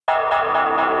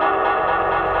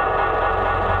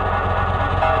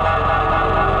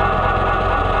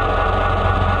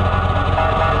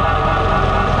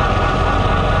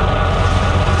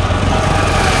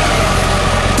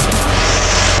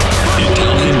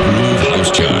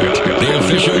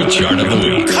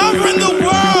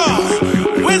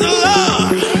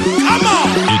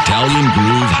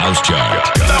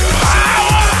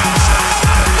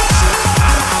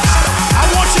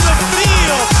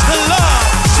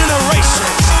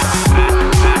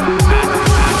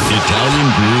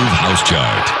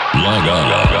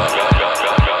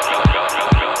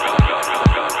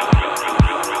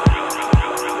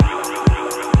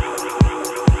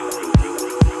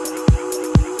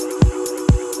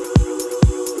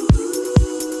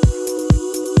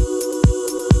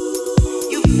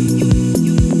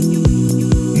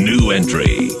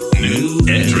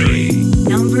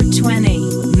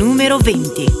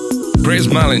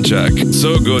Malinchak,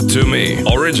 So Good to Me,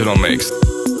 original mix.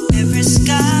 Every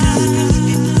sky will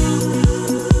be blue,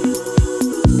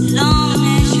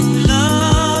 long as you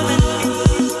loving me,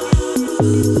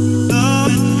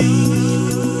 loving me.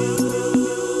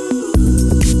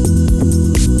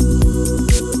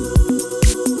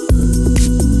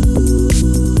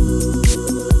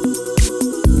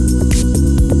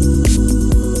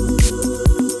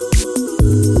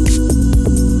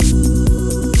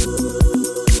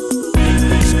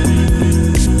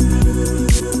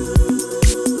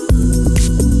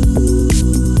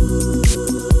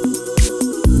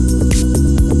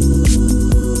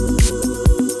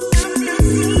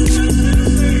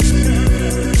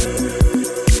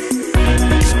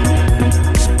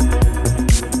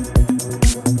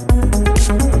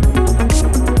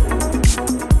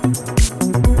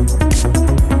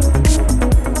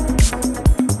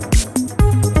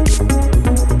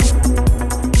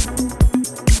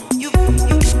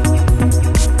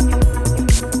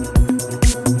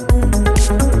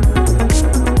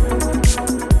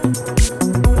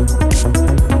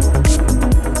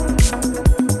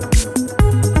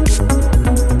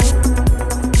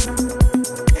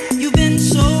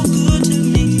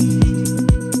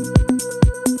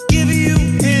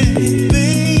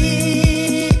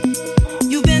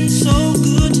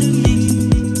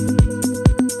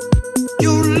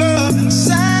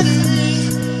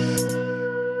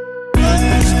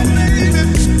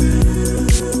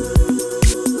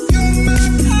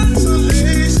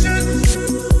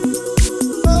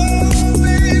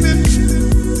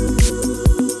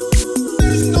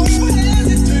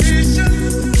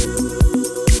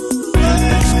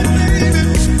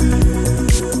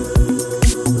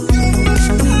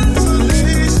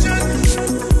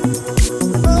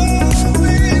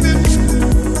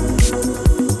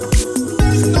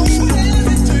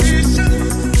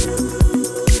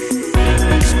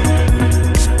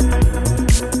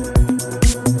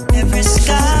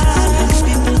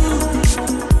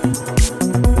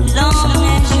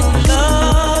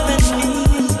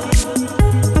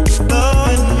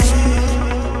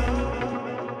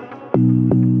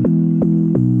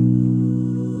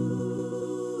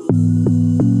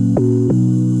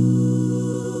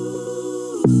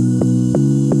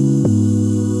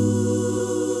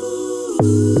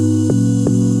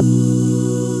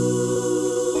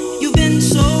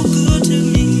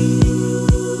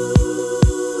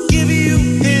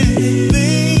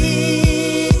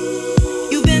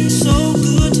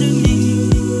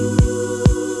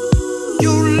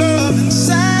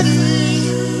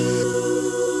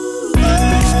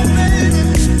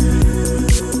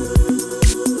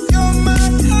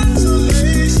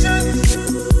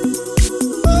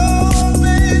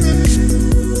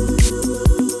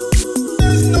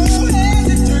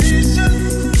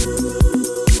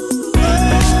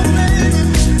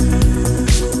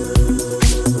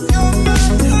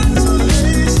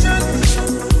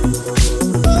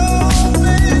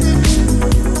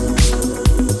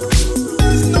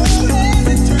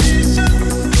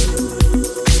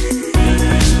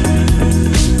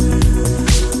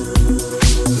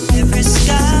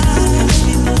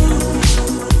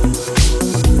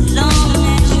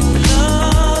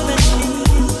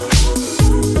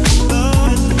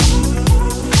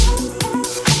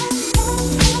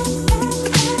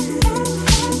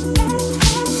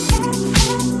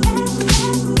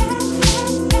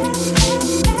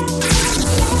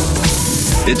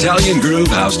 Italian Groove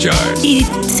House Chart.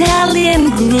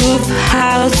 Italian Groove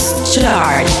House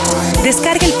Chart.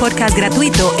 Descarga el podcast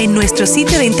gratuito en nuestro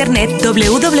sitio de internet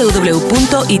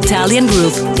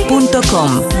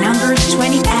www.italiangroove.com. Number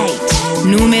 28.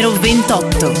 Numero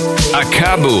 28.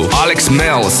 Akabu, Alex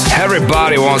Mills,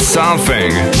 Everybody Wants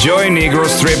Something, Joy Negro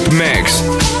Strip Mix.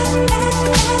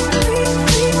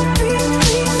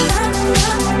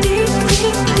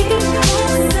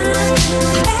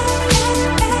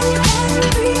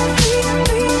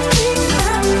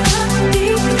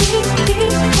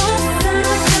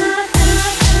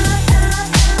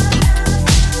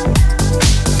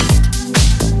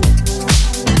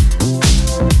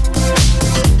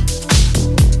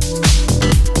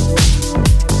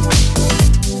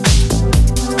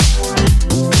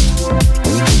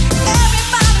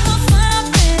 Everybody wants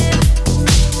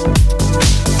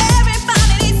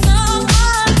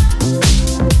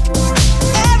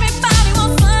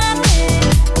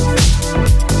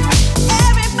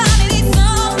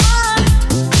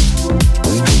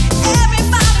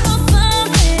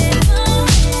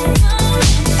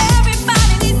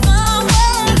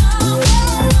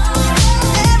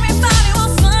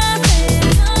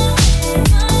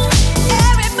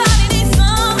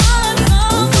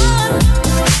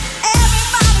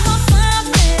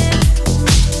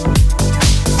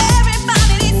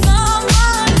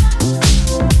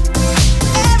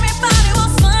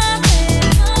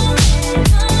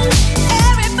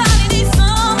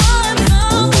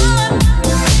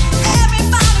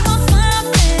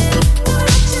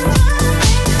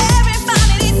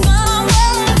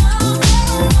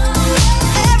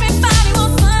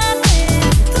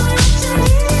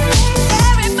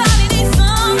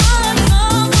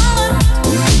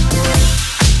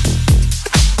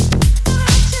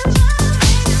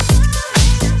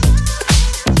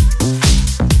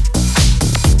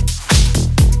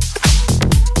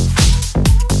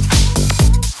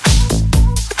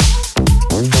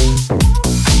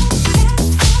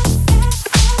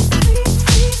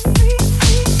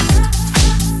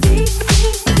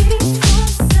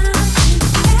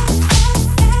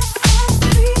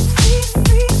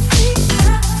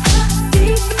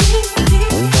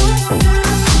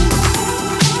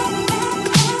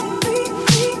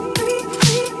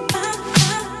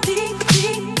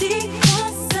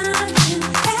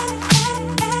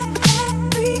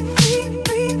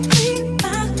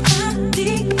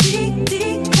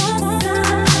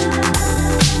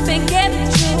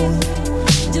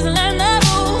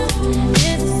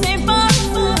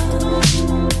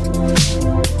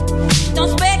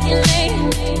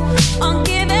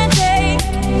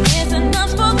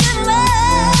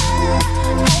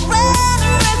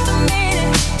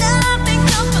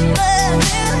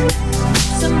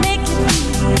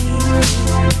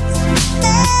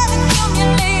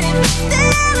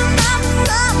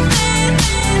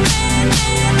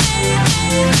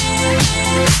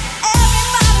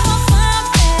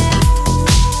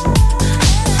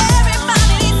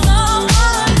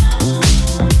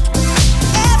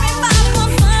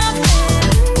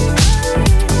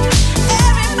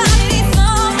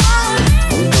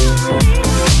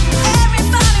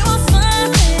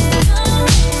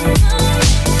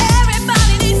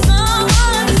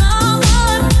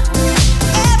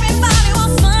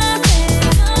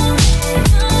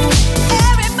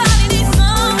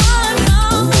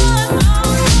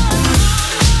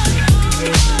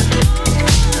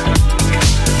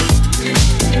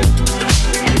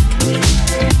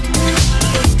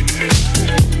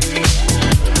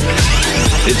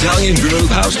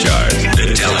House Chart.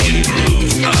 The Italian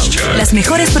Groove House Chart. Las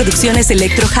mejores producciones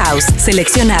Electro House,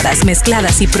 seleccionadas,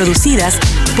 mezcladas y producidas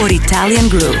por Italian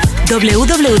Groove.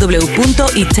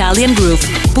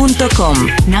 www.italiangroove.com.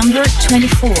 Number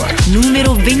 24.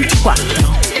 Número 24.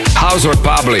 House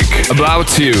Republic, About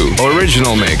You,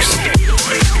 original mix.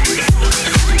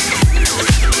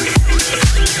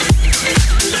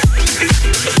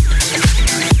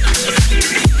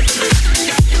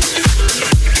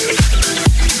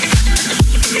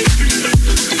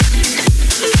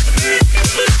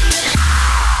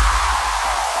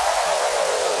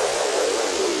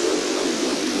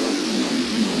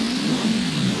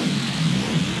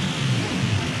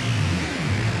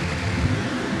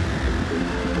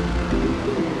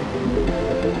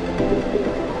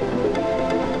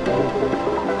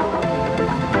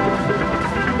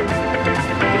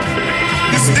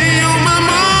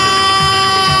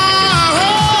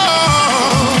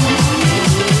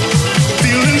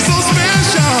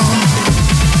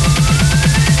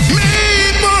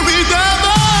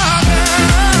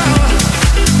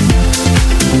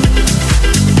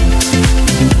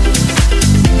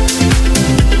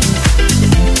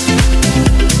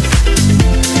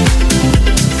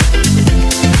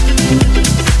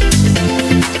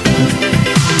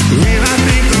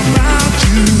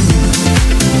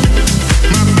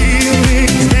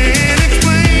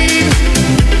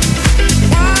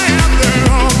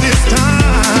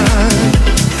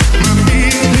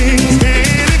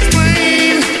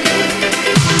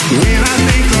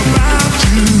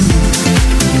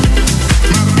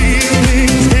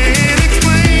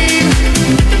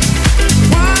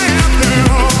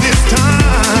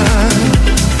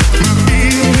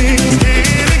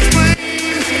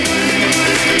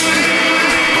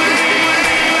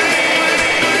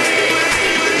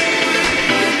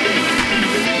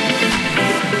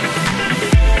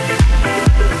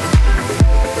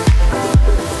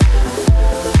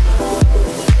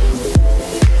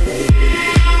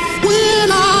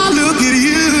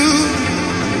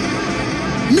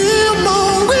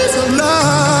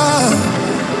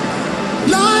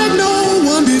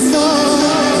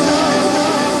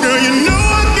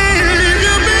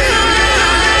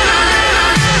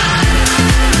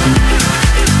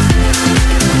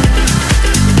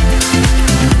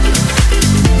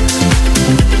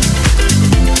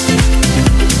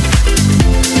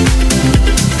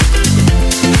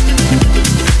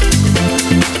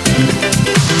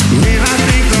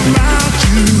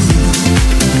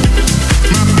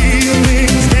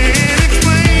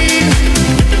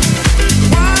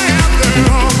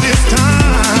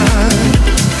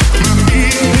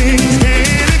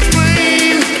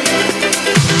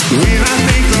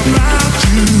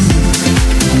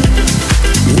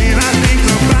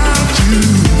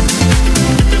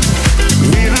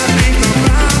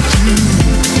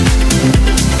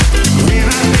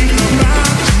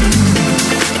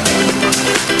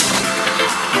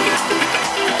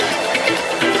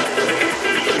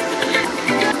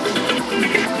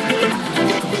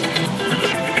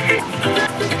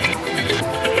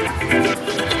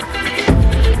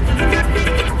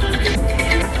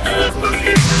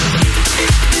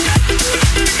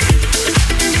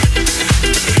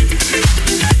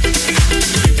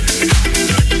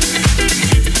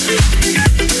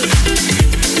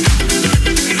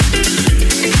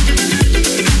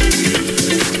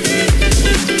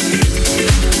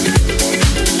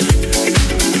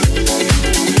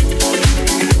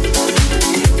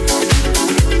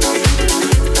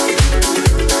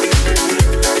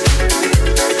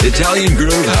 Italian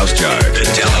Groove House Chart.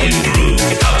 Italian Groove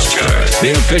House Chart.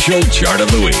 The official chart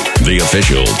of the week. The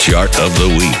official chart of the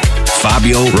week.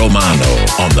 Fabio Romano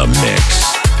on the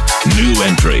mix. New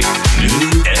entry.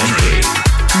 New entry.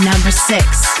 Number 6.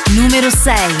 Numero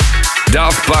 6.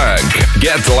 Daft Punk,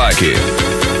 Get Lucky.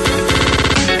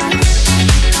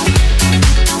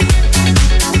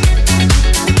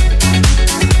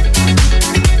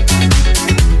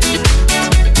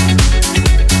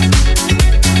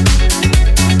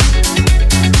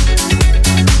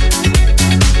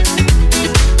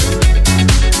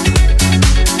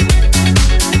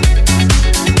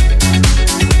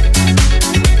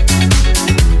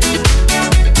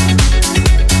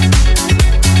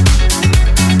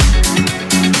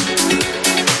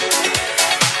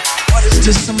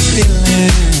 Just some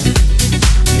feeling.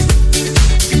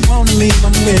 You wanna leave,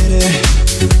 I'm ready.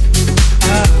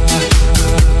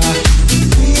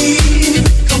 We've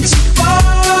come too far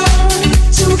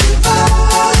to give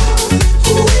up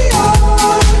who we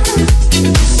are.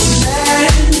 So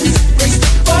let's raise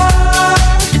the bar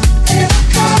and it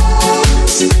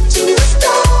comes to the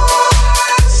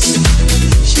stars.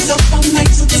 She's up all night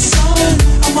to the sun.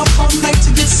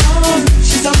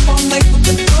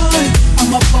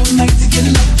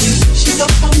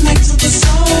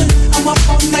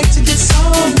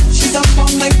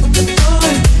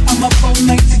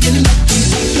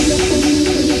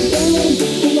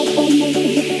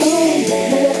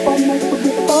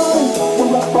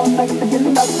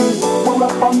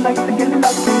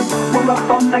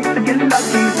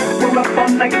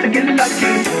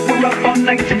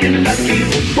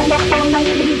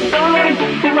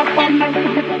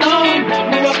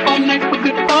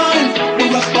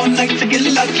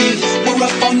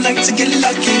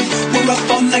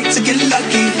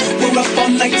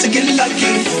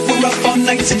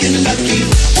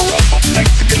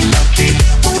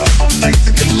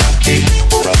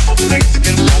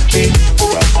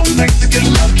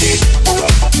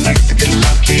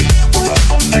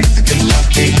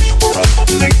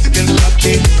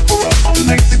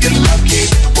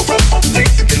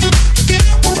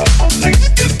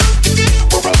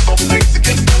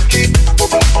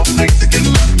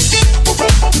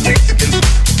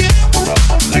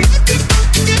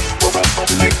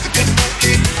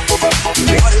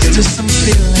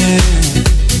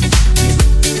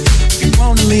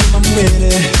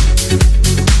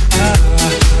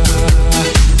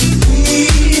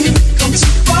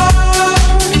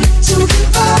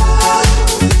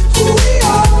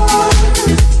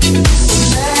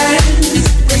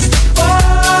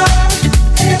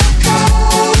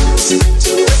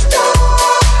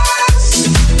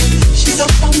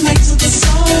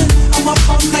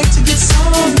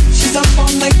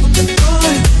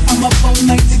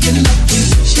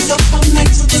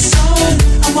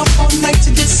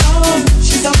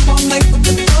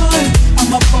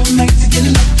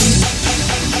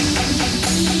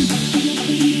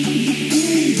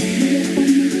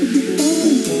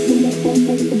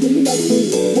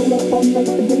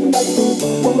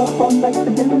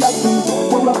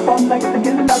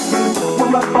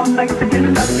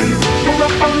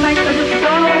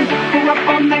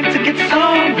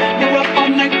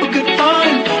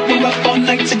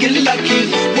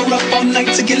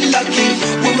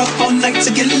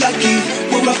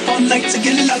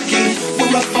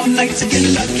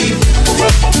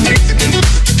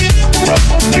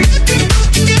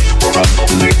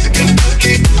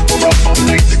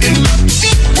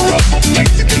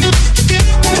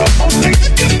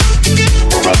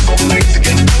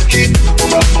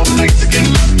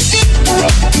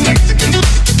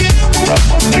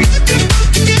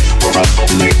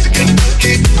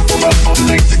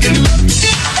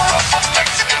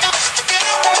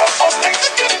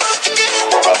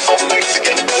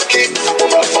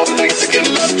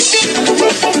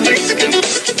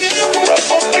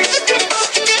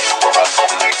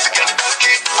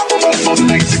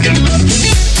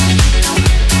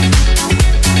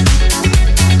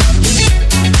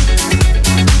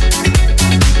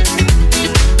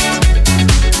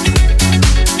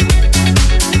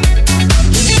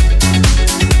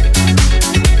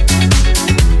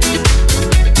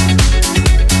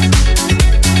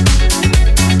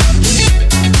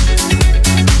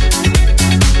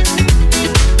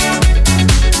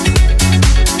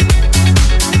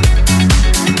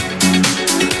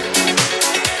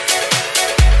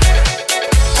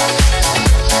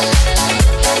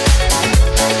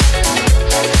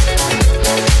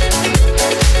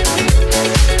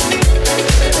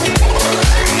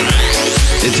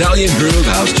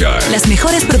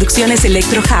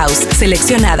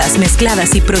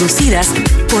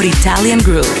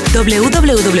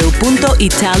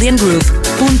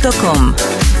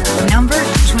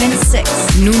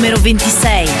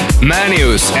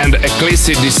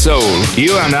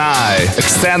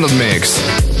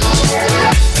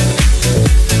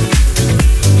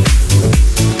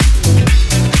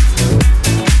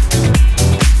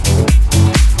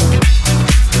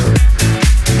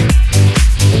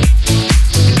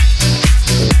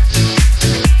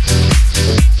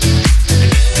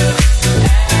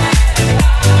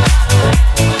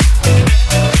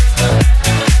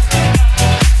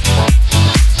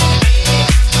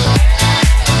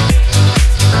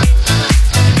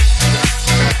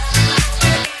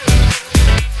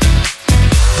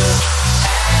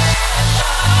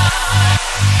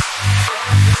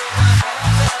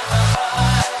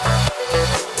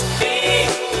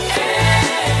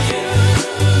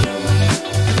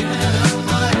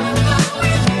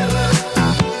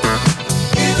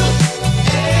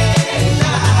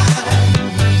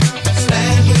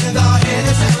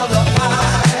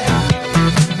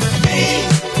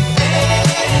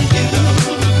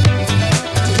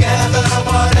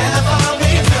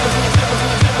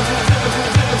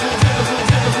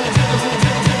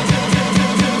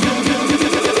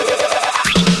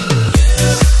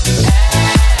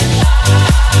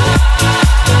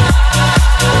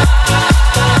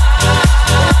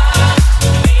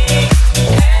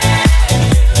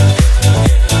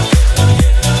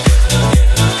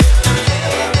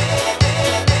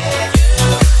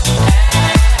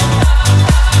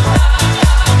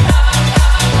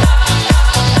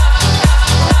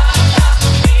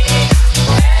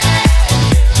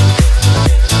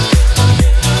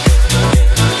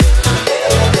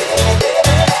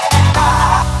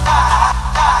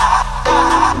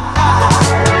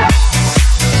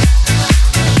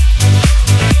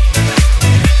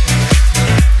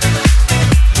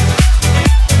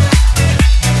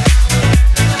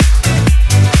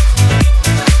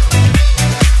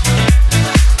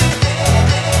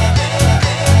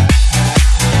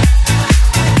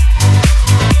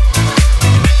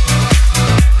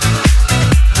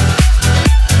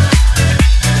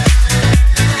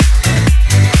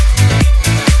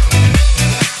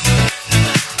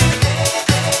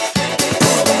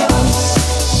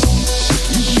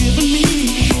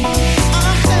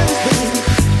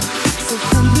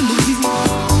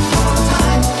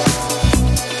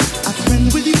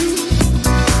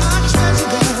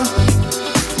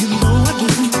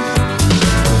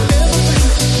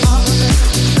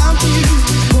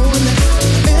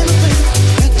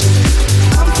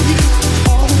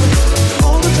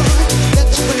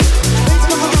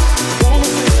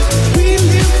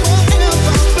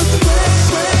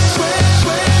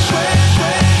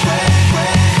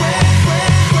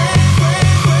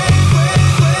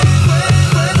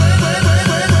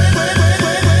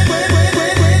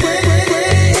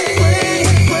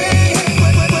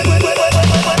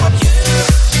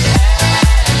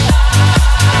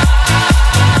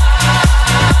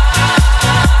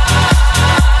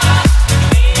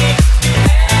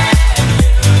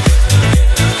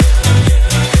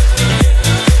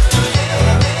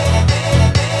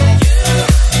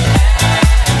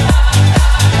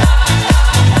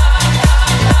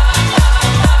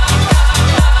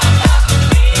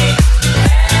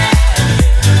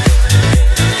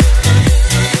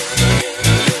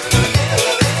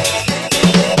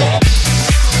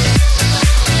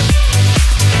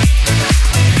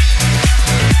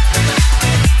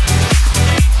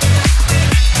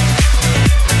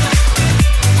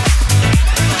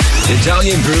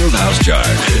 Italian Groove House Chart.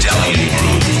 Italian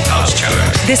Groove House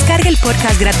Chart. Descarga el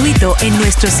podcast gratuito en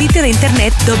nuestro sitio de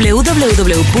internet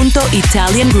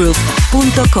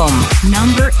www.italiangroove.com.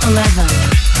 Number 11.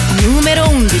 Numero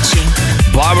 11.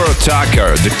 Barbara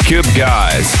Tucker, The Cube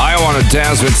Guys. I Wanna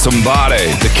Dance With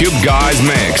Somebody. The Cube Guys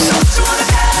mix.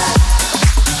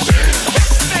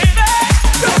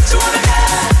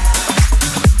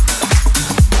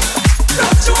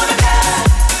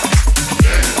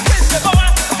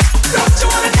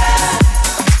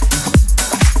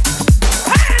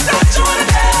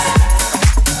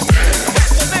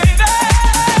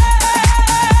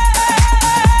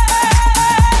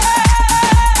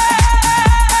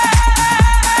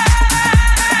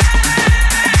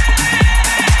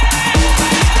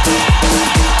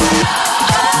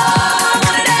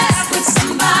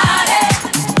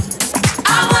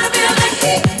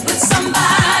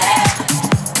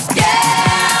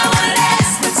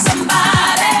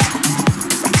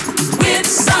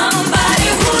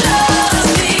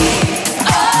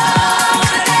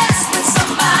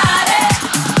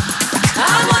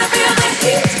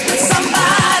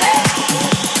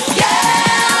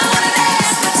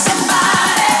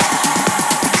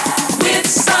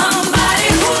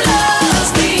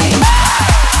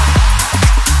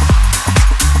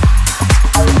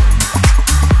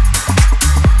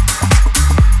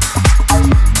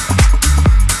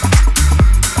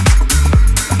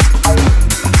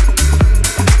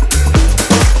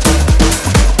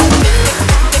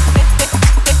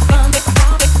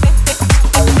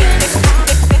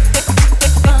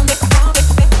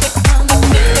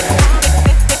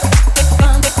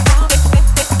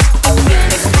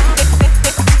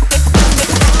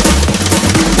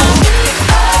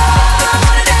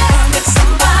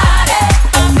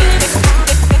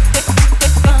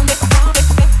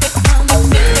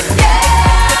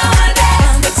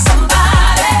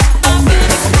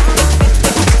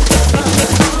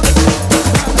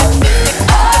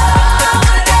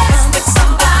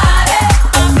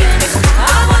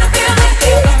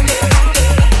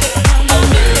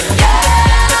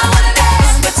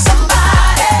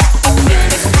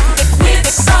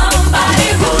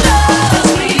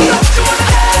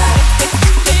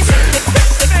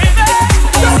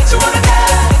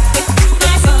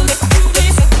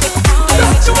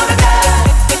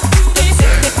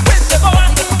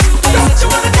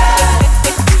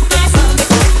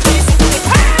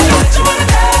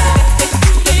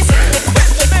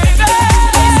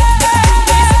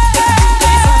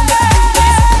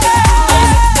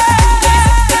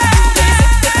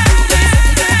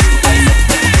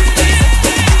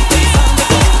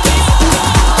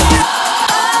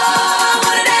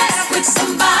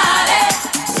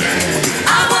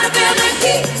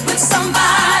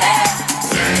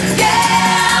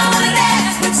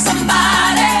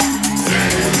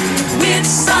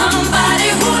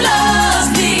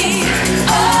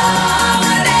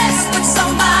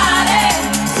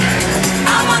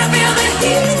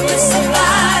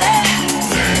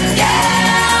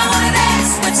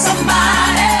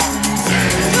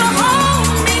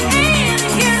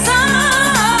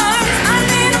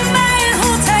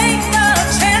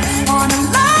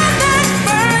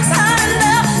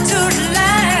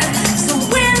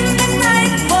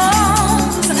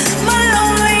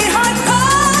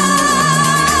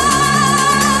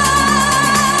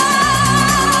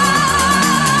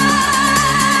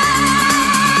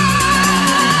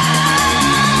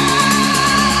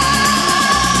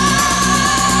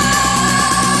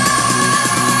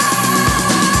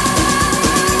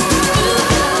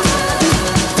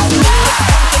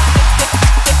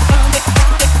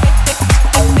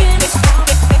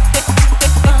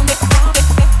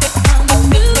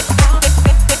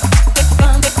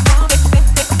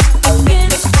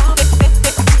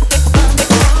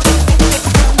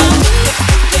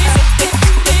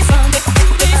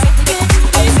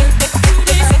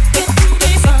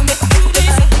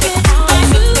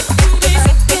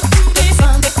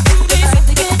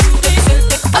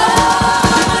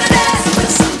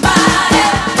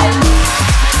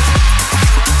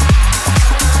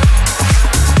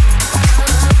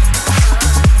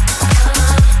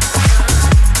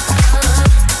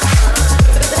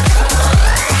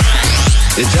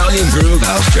 Italian Groove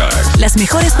House Chart. Las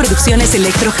mejores producciones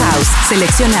Electro House,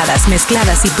 seleccionadas,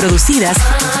 mezcladas y producidas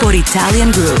por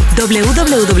Italian Groove.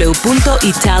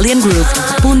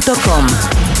 www.italiangroove.com.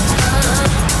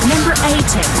 Number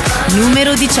 18.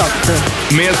 Numero 18.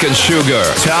 Milk and Sugar,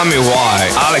 Tell Me Why,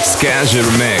 Alex Kanji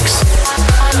Remix.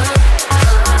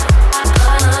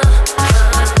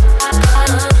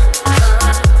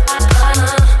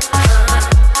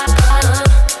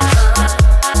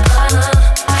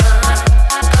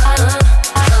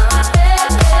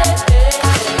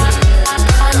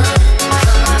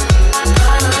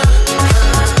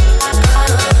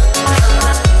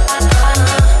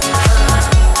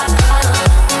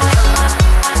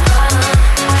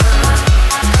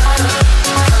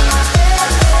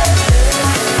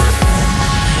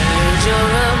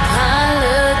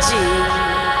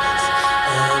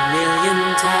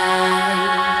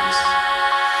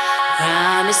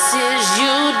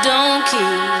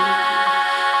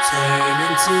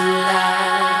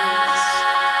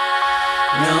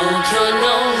 cure,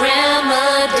 no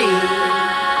remedy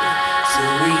to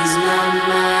ease my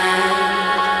mind.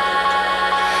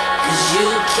 'Cause you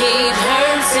keep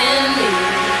hurting me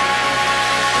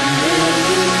a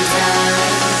million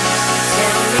times.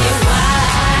 Tell me why,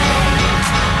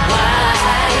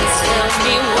 tell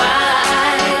me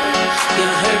why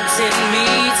you're hurting me.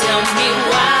 Tell me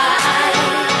why,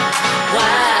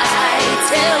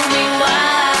 tell me why.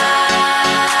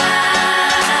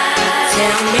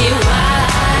 Tell me why,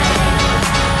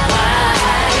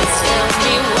 tell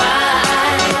me why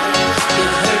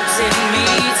you're hurting me.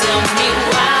 Tell me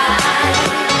why,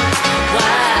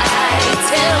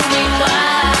 tell me why.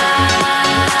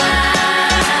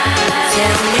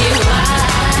 Tell me why,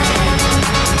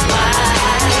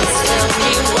 tell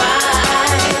me why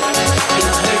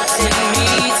you're hurting me.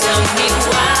 Tell me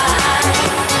why,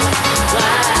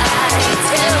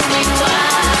 tell me why.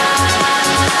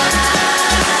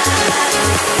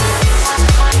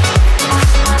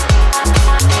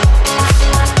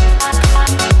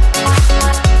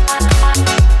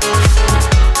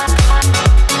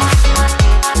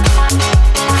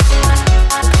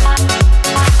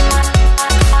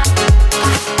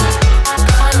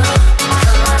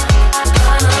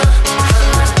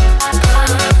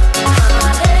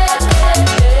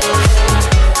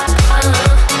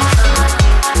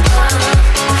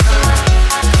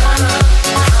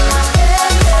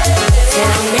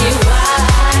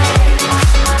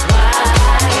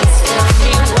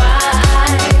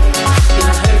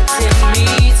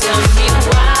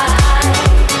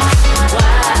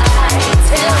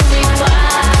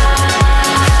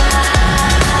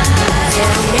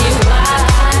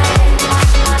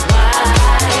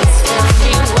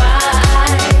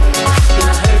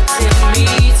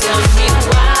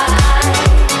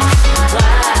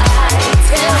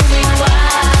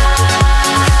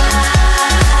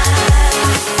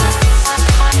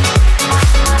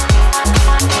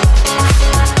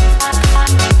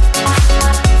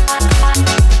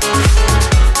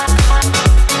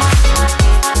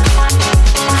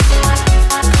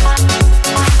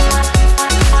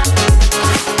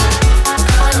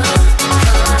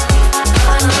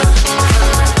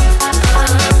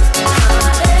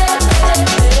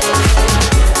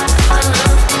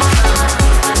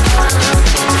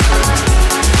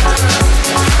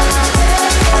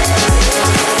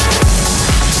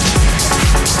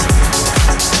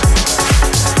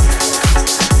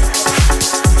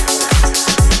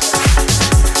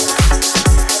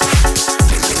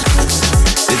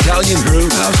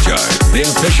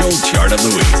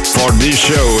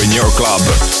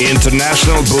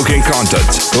 International booking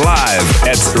contact live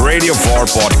at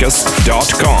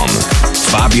radio4podcast.com.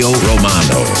 Fabio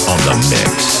Romano on the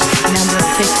mix. Number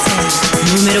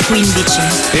 15. Numero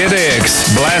 15. EDX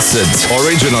Blessed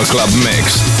Original Club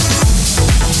Mix.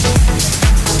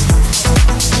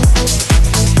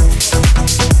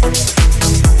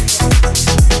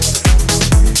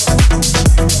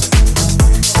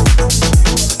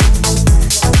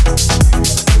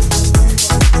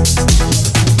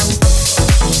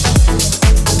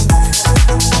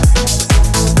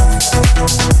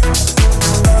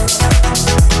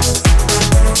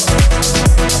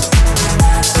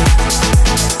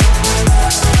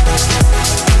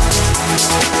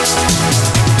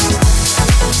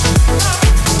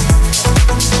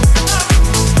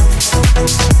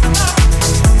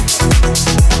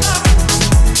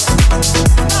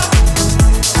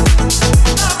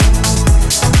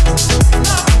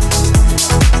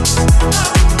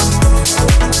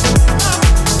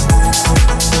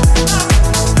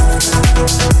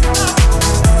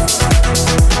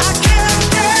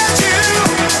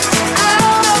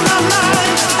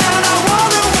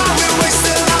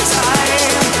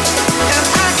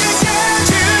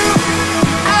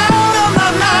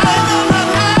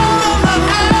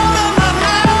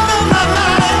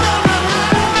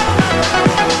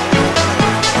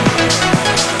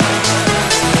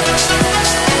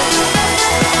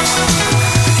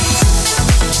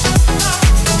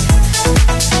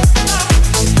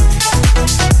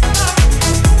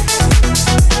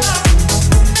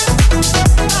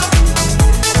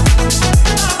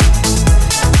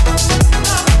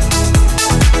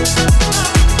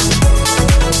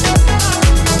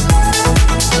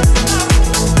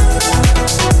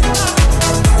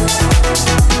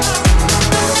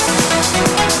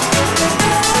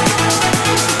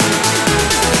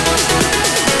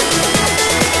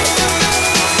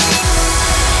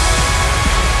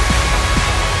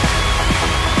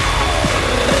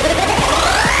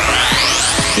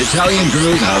 Italian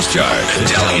Groove House Chart.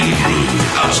 Italian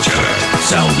Groove House Chart.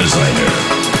 Sound designer,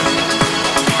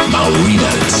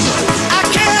 Maurinas. I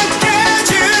can't get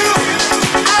you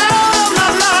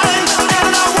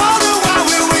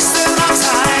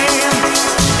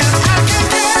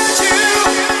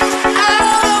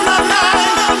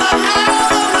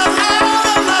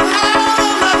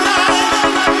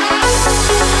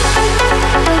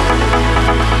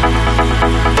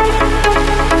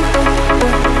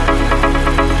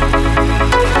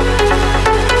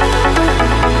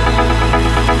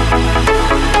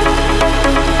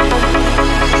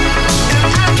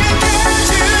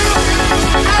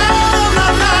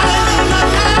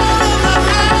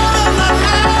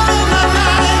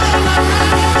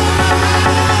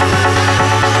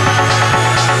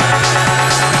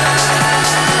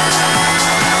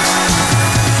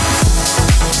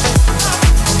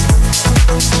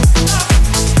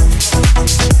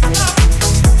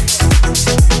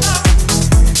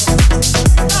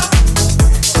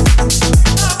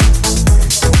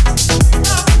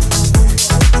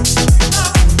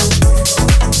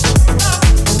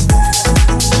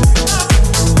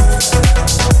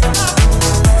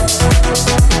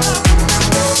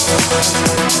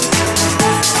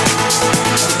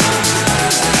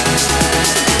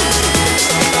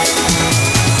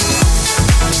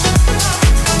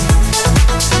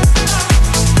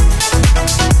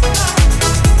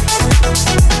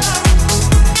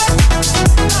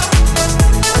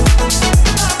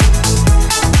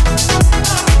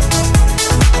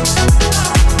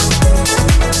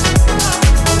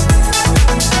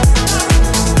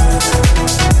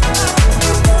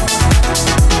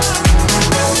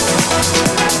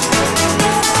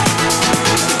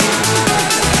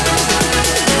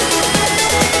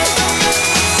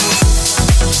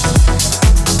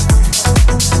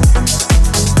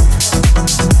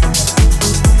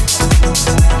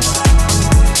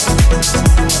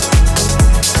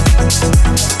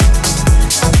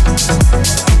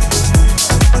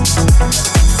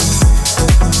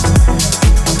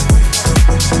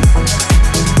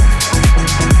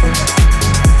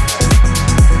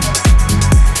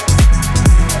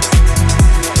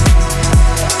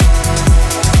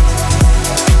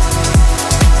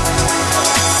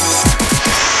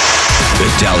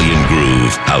Italian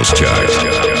Groove House Chart.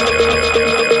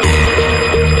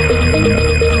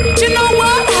 You know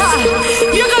what?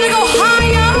 You're gonna go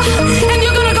higher, and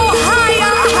you're gonna go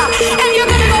higher, and you're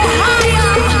gonna go higher,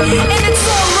 and it's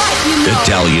alright, you know.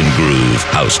 Italian Groove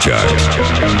House Chart.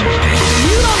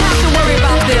 You don't have to worry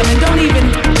about them, and don't even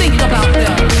think about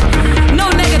them. No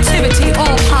negativity,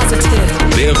 all positive.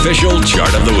 The official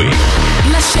chart of the week.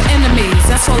 Bless your enemies,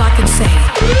 that's all I can say.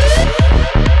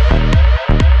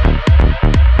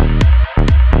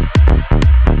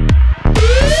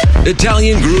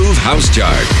 Italian Groove House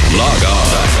Chart. Log on.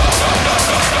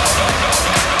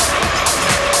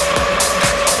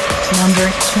 Number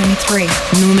 23.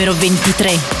 Numero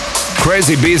 23.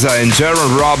 Crazy Biza and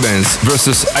Jaron Robbins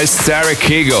versus Hysteric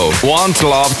Ego. Want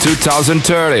Love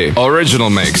 2030. Original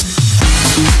mix.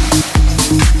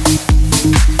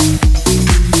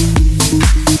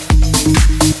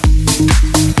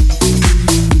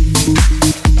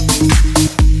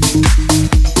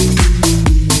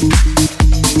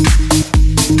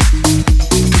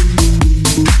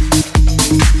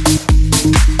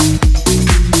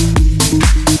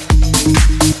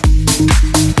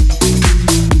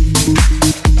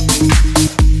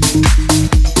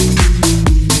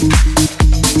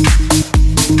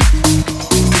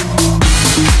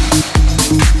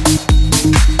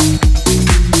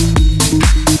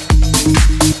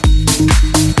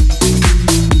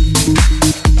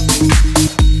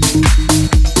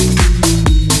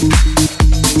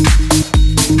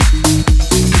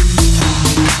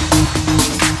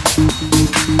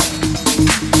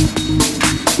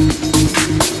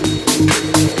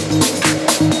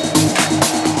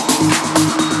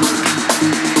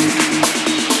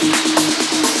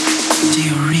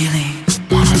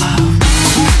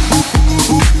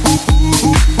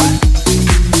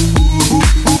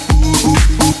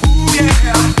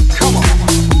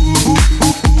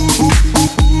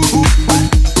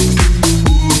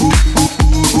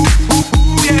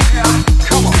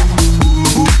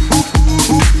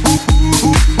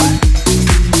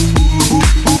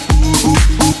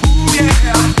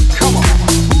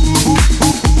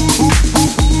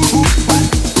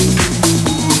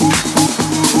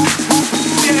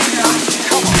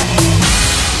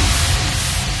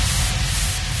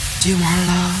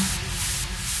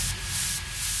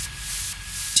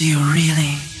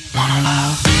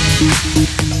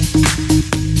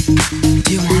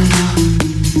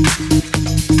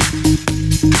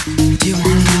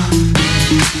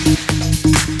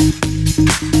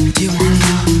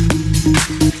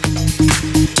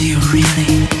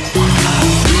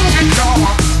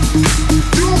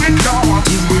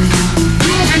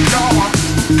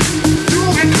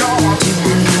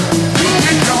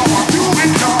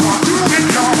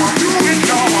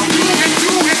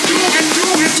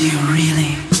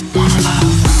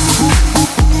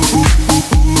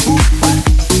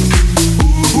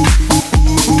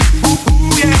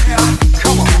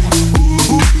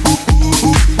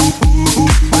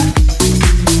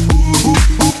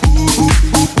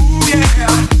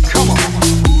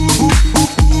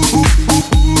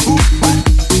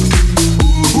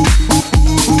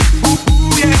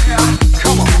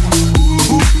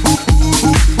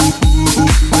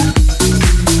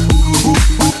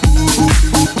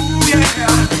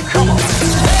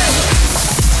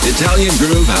 Italian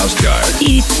Groove House Chart.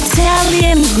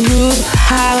 Italian Groove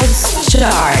House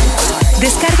Chart.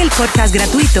 Descarga el podcast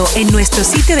gratuito en nuestro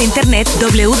sitio de internet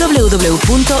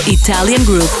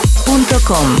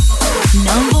www.italiangroove.com.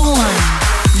 Number one.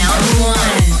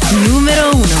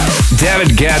 Número 1.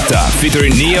 David Guetta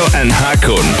featuring Neo and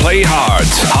Hakun. Play Hard.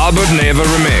 Albert Neva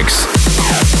remix.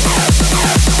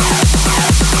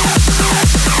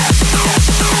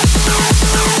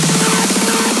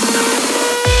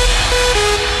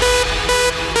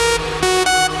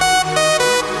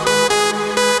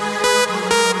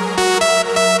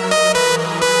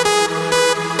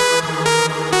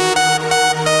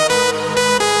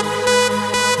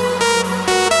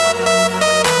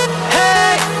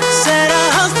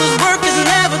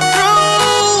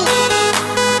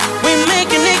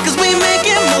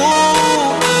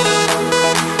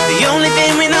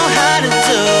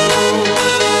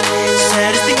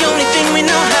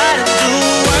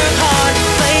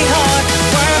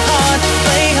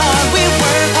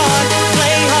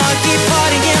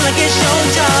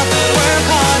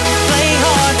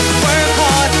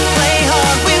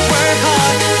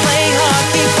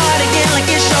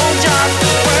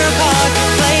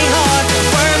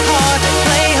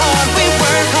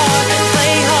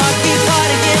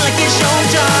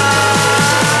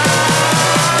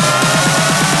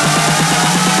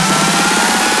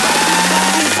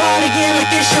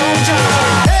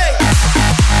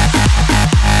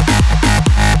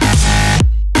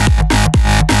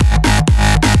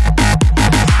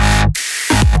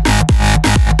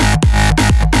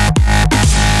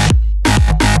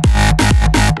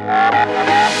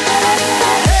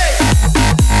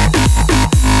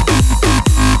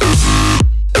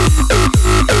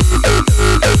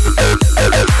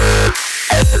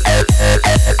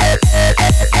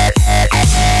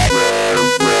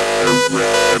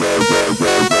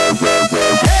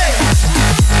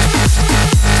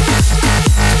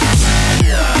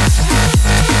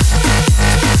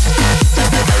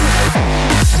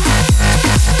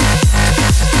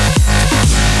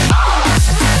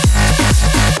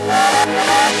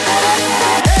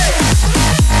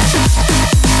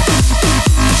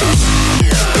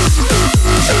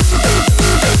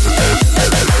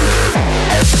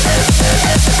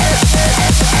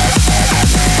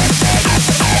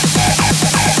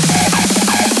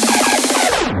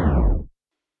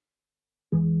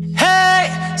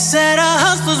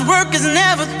 work is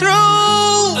never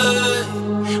through.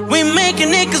 We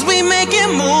making it cause we make it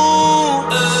move.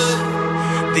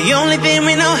 The only thing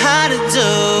we know how to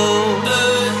do.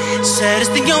 Said it's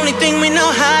the only thing we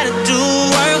know how to do.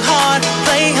 Work hard,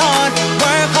 play hard,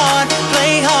 work hard,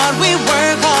 play hard. We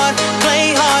work hard,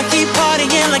 play hard, keep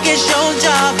partying like it's your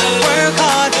job. Work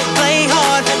hard, play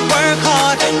hard, work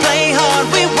hard, play hard.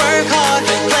 We work hard,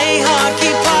 play hard,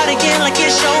 keep partying like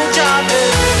it's your job.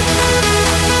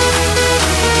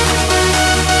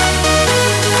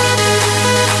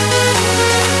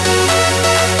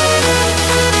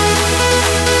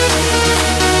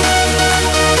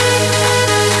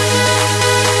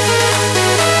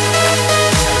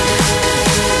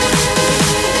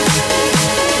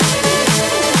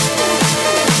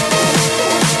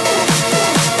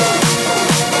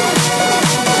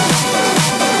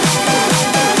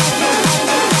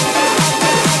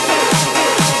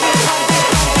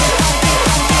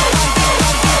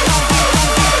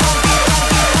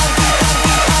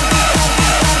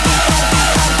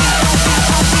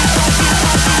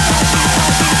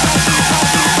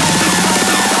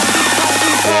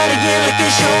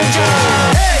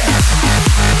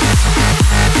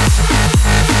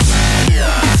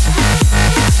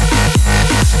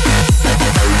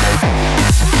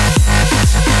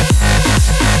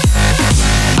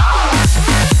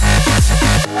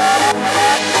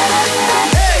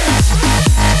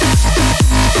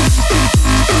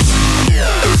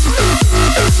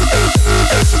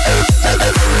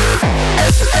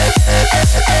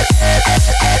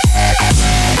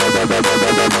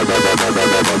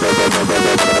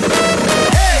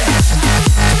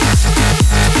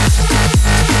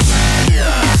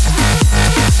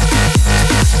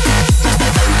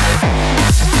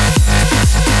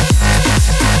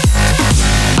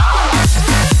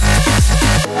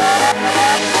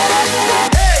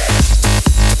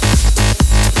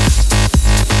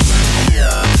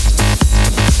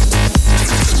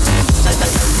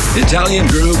 Italian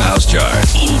Groove House Chart.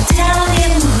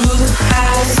 Italian Groove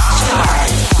House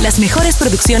Chart. Las mejores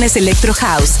producciones Electro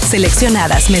House,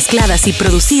 seleccionadas, mezcladas y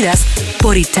producidas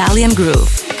por Italian Groove.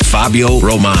 Fabio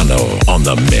Romano on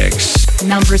the mix.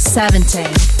 Number 17.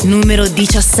 Numero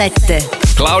 17.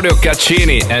 Claudio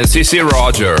Caccini and CC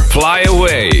Roger, Fly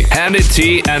Away, Andy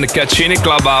T and Caccini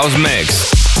Clubhouse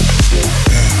Mix.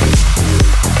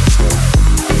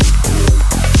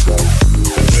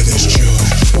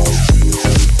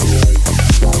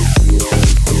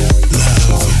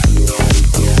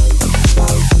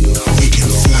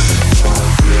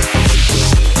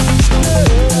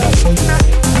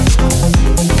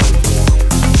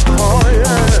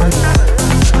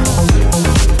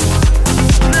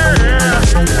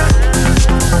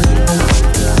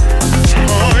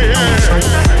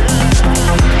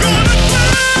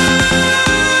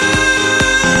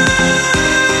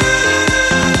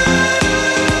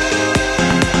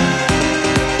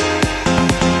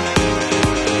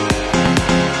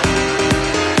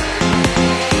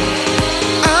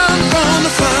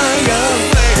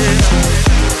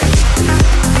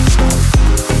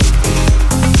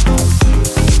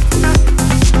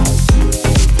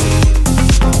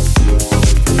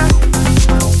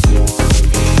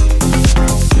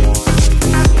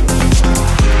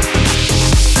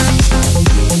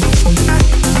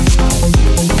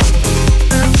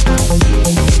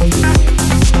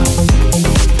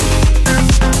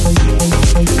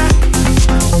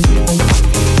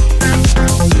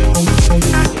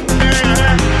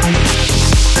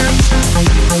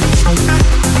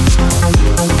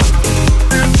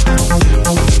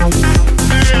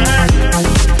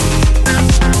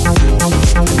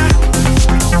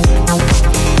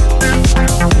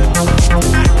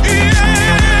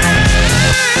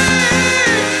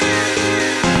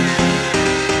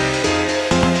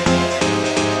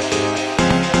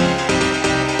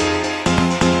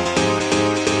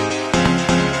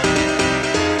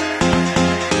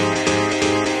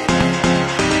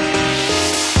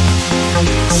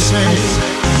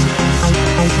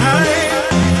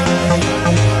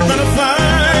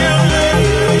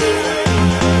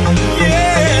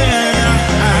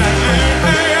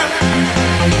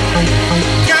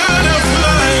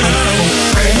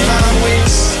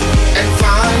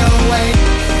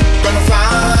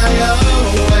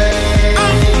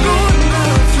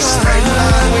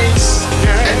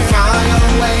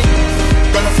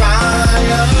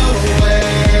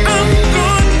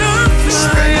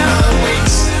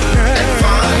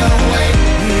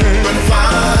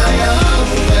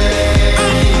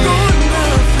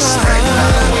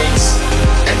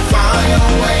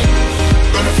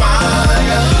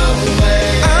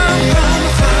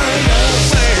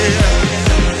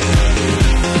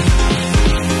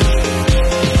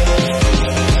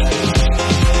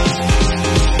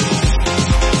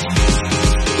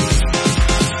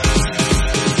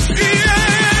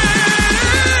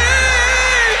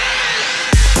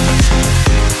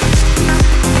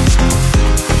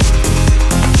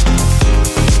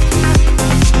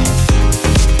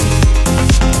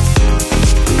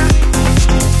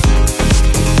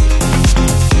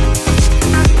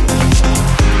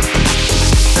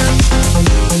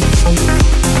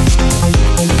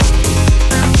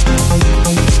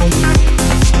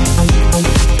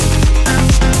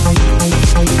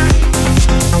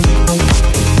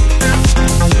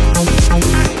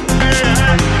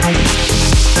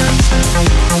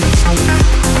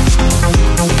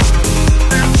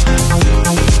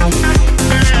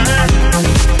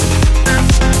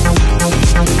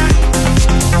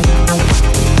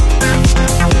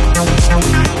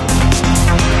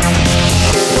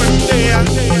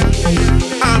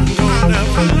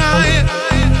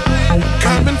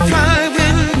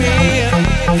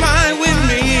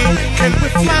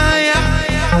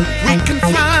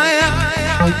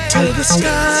 to the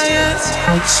sky, yeah.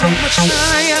 So much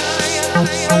higher.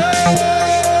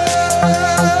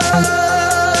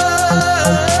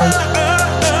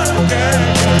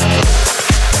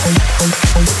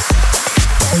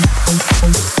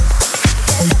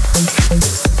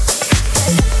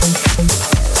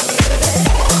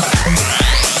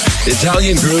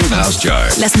 Italian Groove House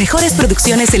Chart. Las mejores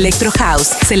producciones Electro House,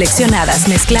 seleccionadas,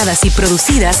 mezcladas y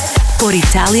producidas por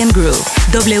Italian Groove.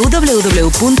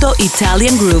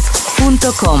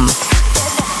 www.italiangroove.com.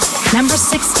 Number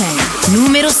 16.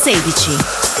 Numero 16.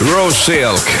 Rose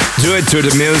Silk, Do It to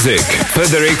the Music,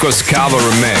 Federico Scavo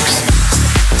Remix.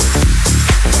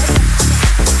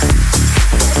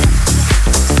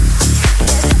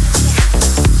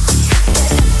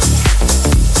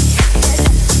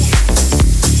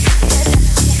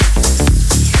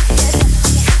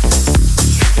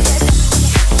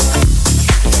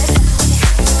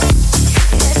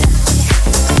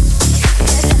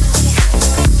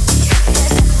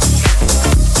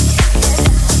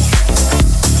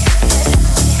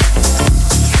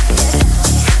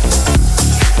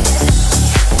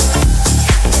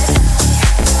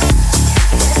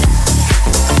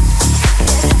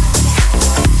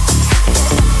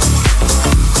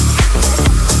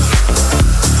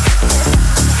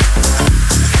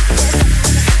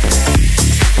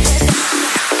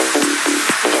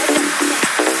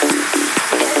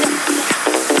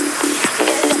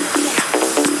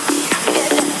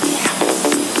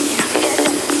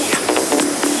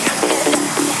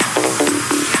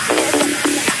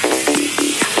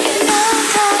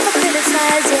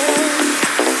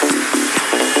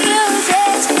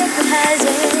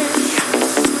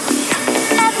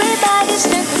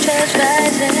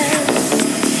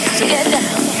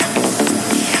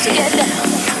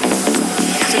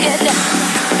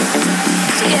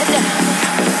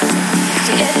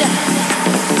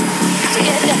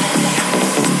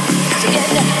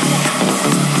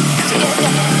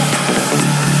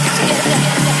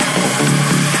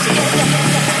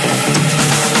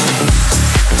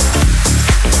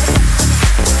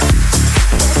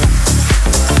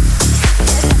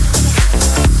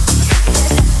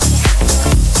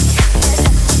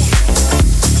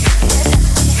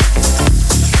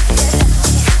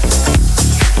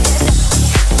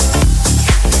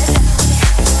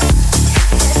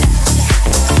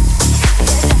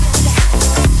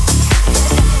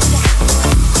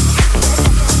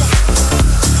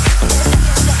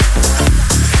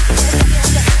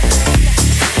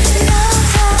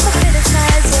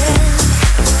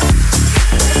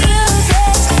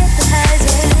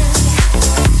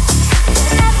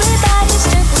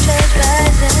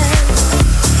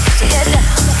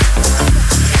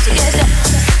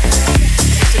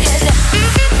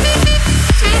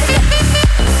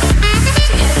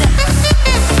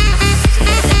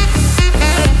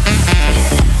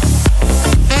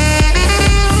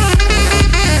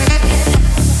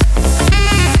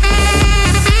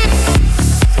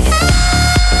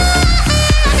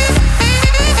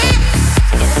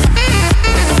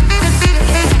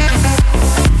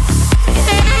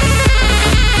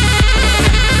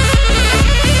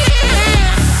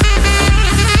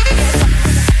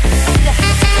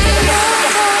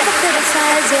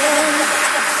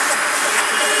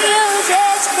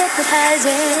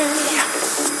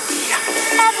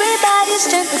 Everybody's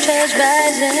temperature's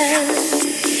rising.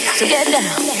 So get down.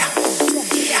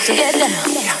 So get down.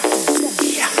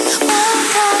 One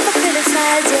time for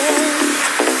criticizing.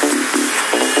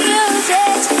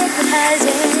 Music's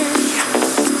hypnotizing.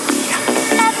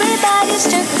 Everybody's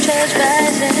temperature's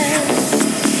rising.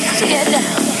 So get down.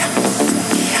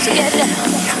 So get down.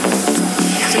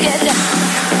 So get down.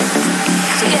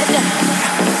 So get down.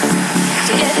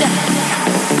 So get down.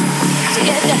 So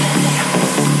get down.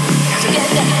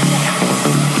 Together,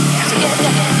 together,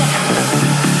 together,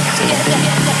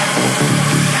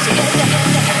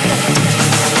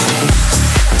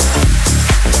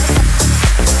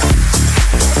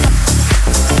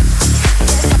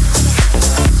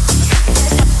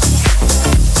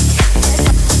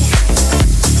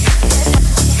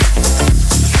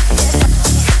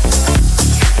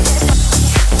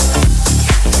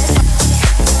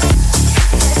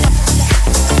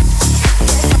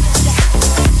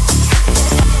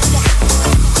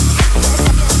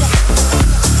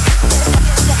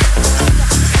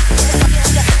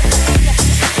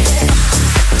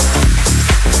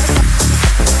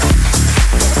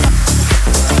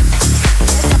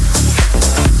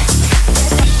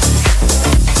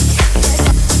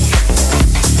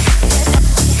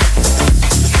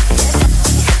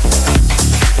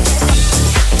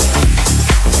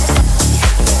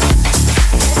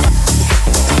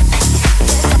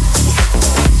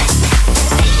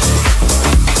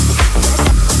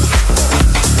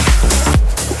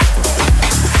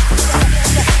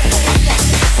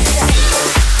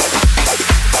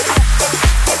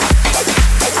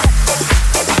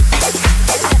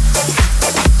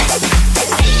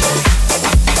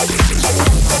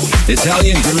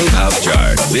 Italian Groove House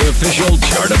Chart, the official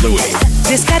chart of the week.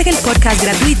 Descarga el podcast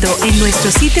gratuito en nuestro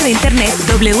sitio de internet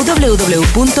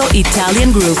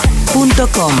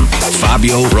www.italiangroove.com.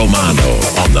 Fabio Romano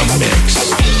on the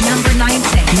mix. Number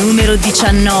 19. Numero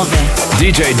 19.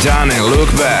 DJ Danny,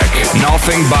 Look Back,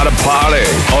 Nothing But a Party,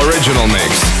 original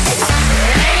mix.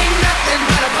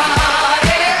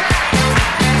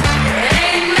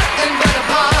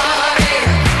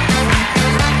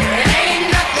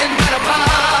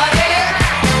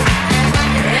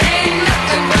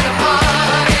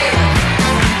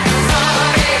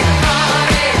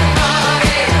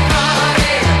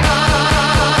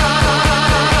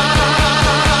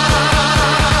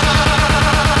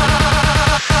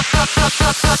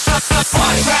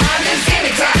 Party time is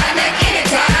anytime and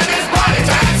anytime is party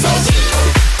time. So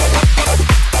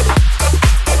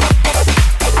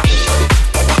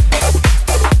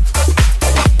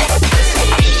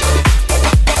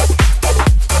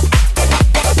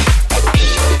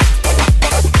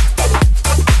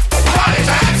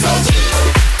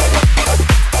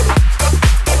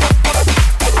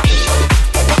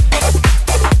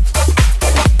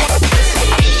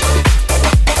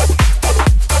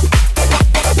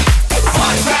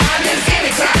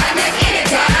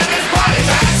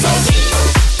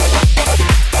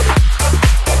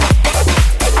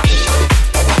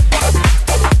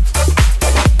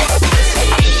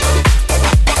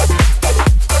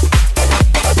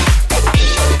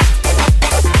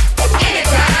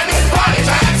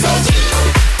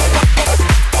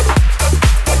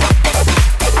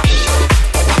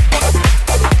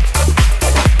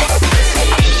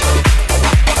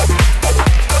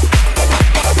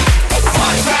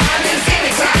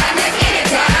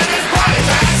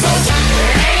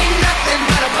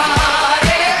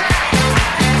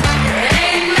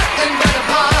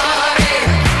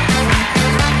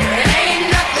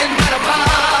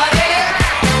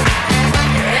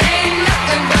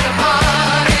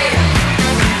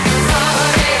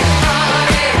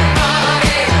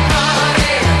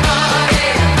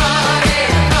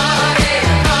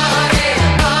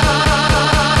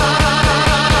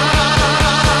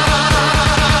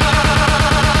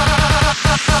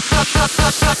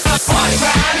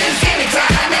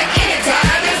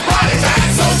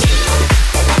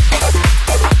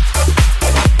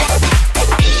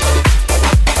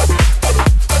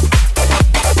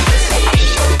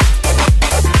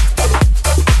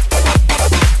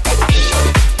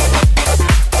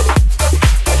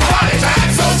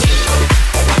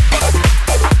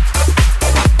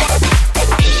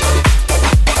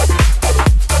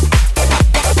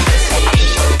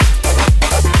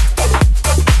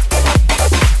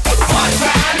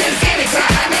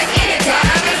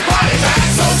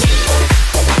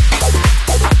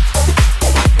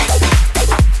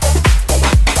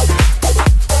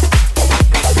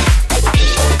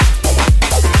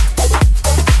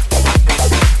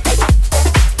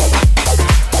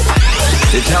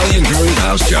Italian Groove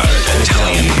House Chart.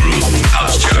 Italian Groove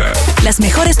House Chart. Las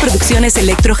mejores producciones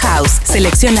Electro House,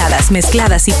 seleccionadas,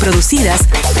 mezcladas y producidas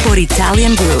por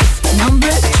Italian Groove.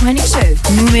 Number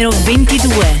 22. Numero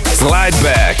 22. Slide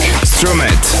Back,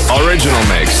 Strummett, original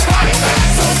mix.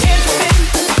 Yeah.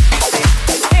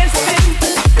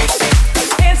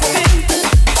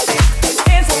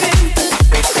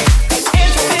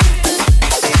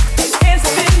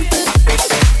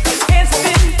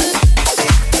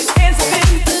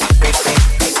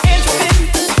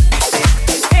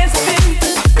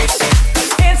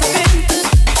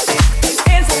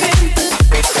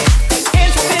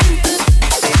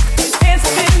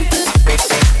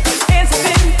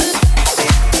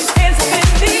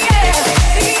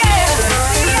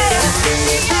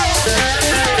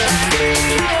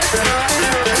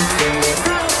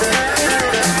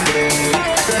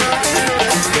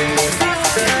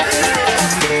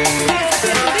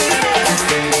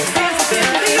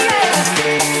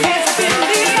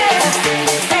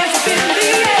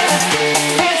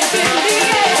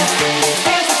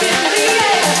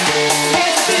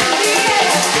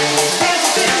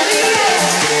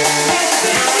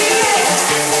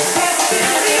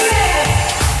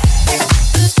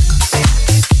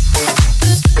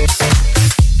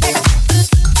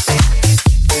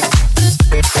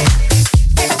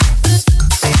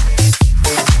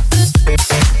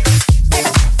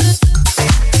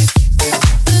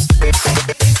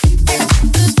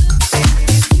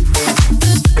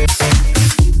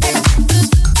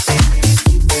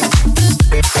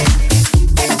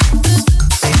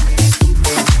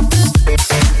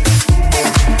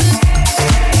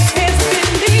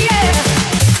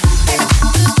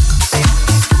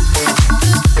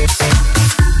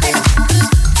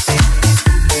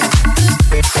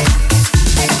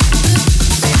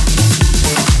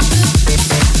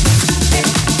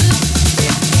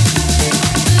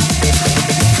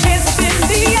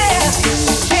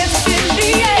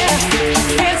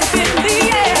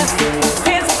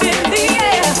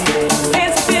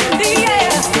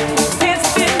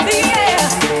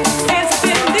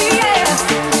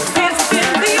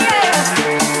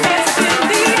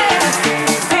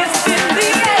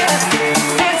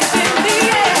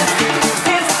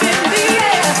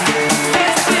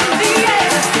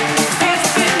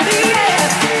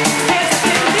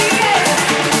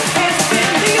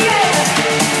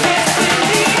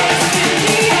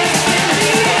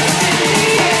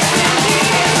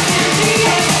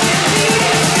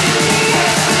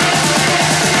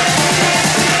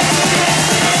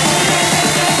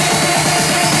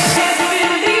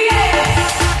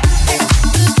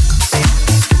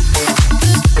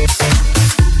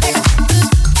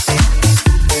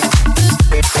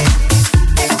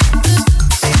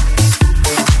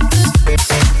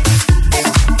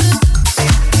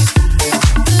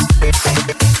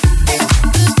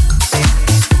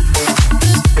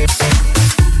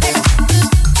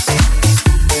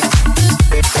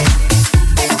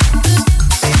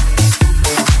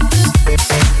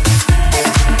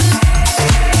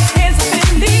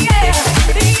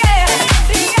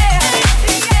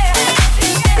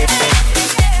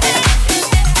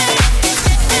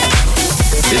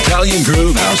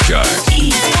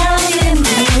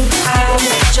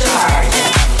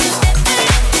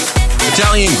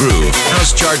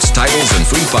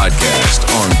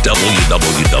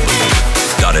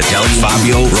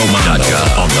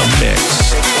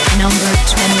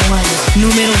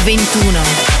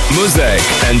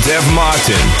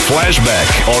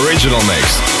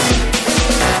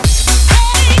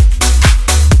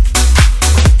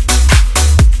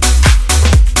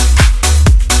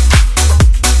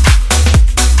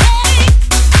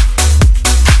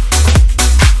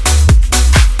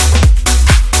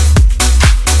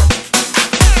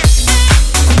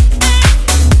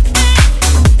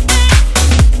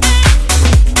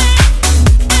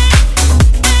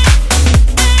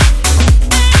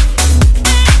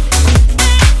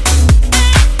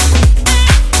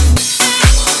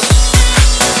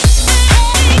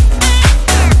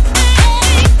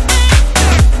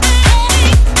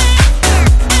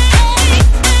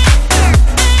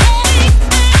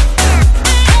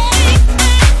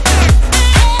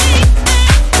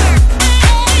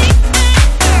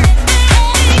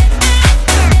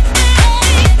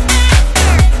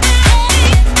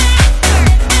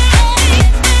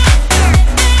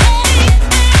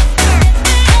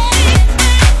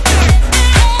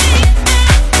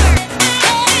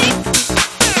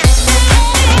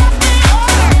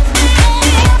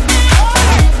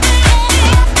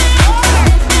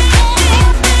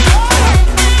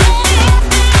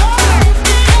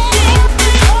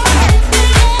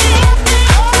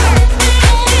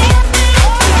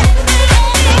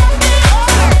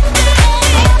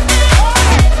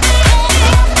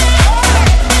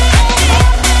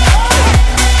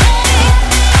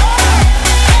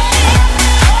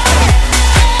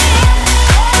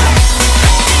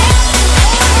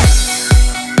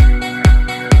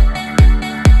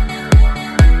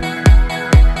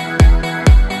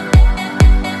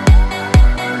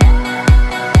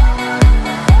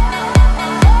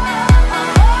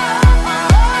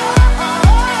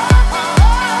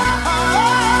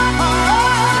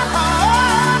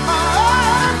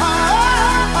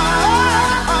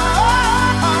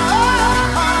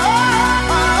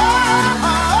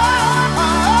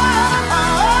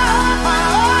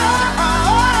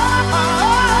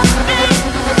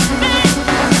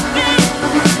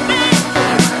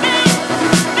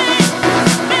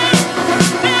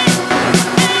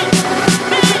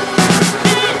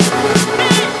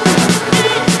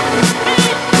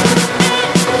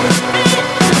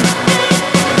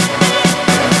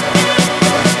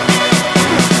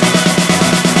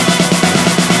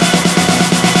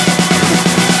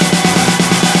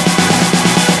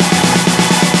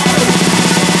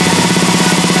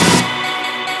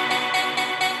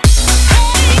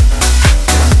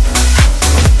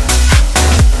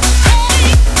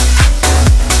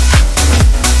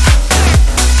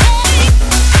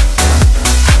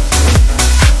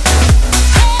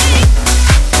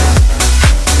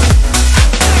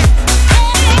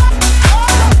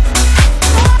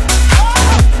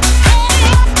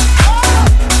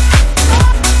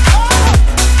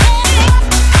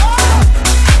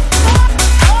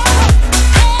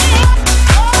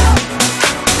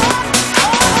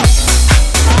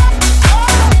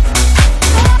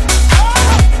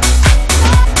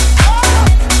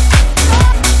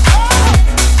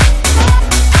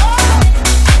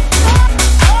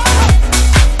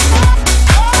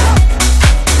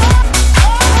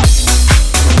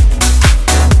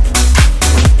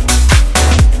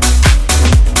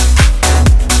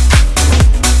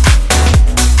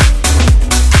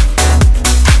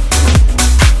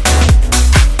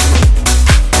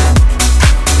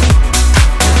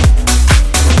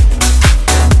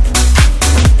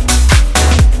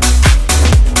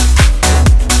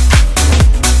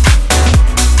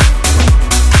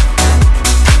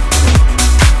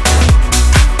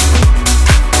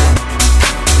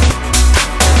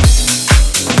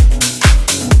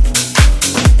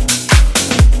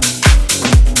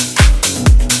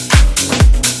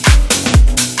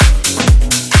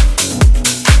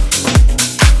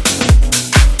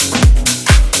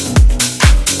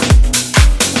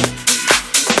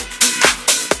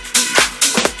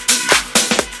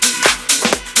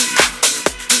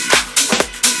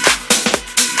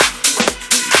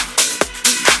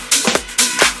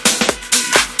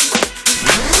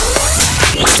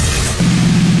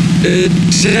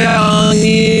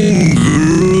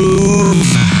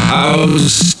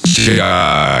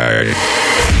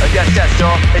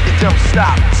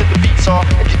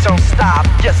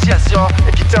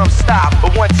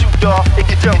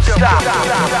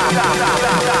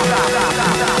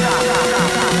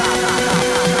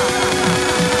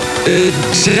 now.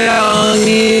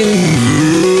 Italian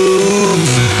Groove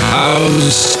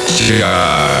House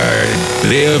Chart,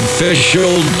 the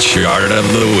official chart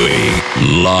of the week.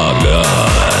 Log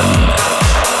on.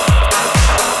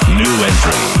 New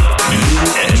entry.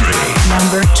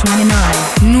 Number 29.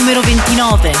 Numero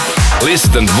 29.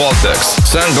 Liston Voltex,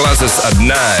 Sunglasses at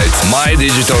Night, My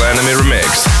Digital Enemy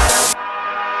Remix.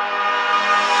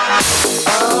 I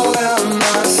wear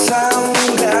my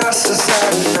sunglasses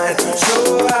at night,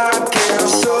 so I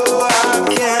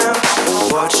can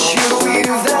watch you weave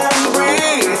and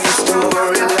breathe the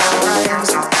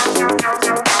storylines.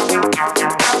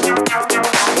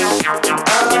 I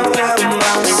wear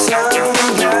my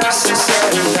sunglasses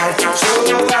at night, so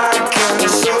I can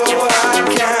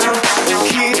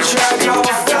keep track of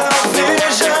the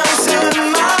visions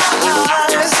in my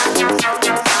eyes.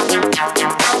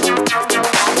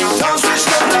 Don't switch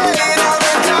the blade on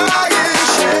the dying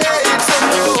shades of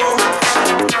blue.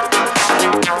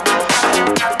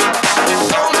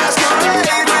 Don't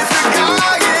masquerade with the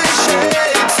guy in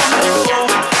shades of blue.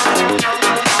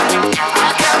 I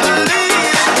can't believe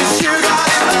it, 'cause you got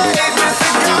it made with the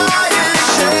guy in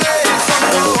shades of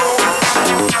blue.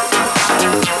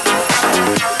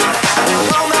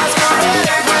 Don't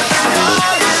masquerade with the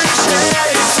guy in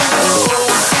shades of blue.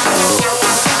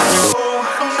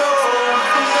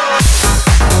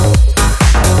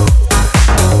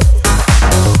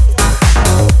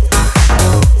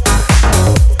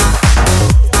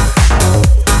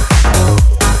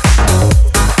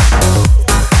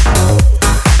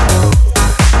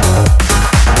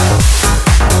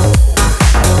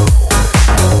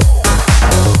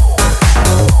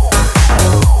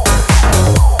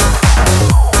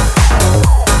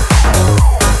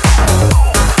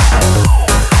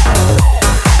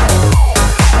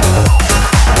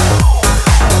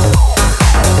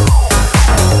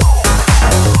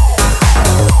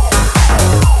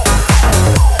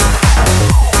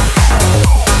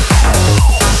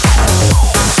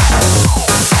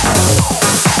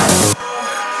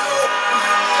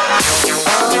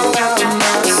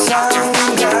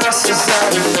 Sunglasses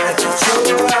at night, so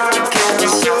I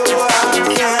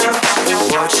can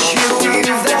watch you weave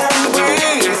and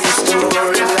breathe the storylines. I wear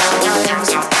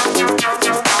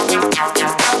my sunglasses at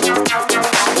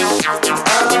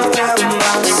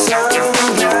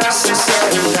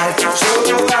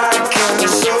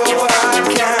night, so I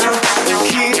can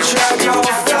keep track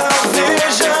of the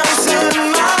visions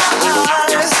in my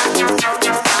eyes.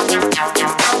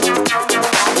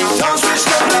 Don't switch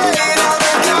the blade on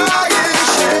the guy in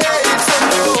shades of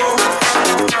blue.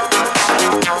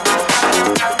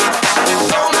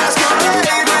 Don't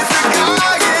masquerade with the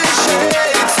guy in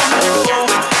shades of blue.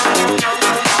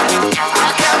 I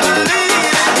can't believe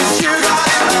it, 'cause you got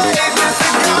it made with the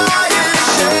guy in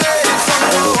shades of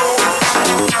blue.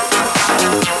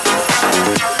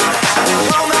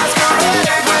 Don't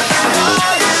masquerade with the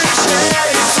guy in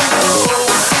shades of blue.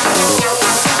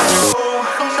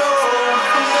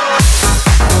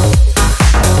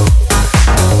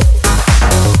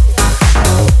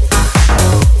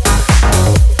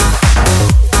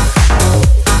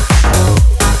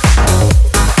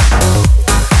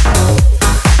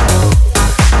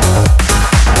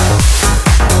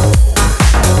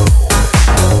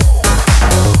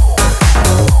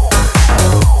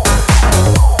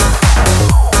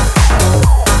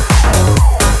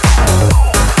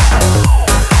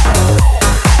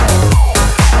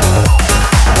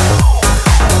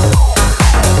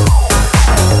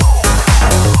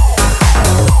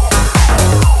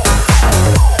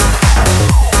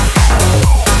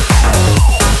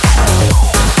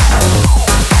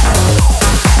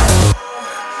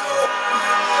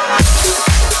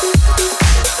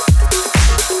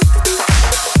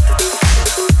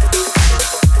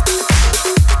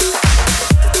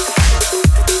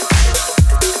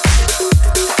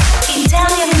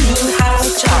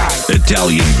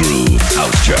 Italian Groove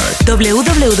House Chart.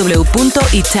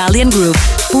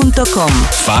 www.italiangroove.com.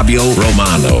 Fabio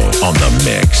Romano on the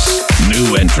mix.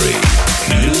 New entry.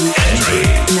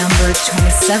 Number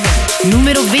 27.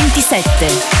 Numero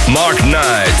 27. Mark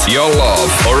Knight, Your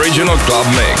Love, Original Club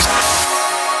Mix.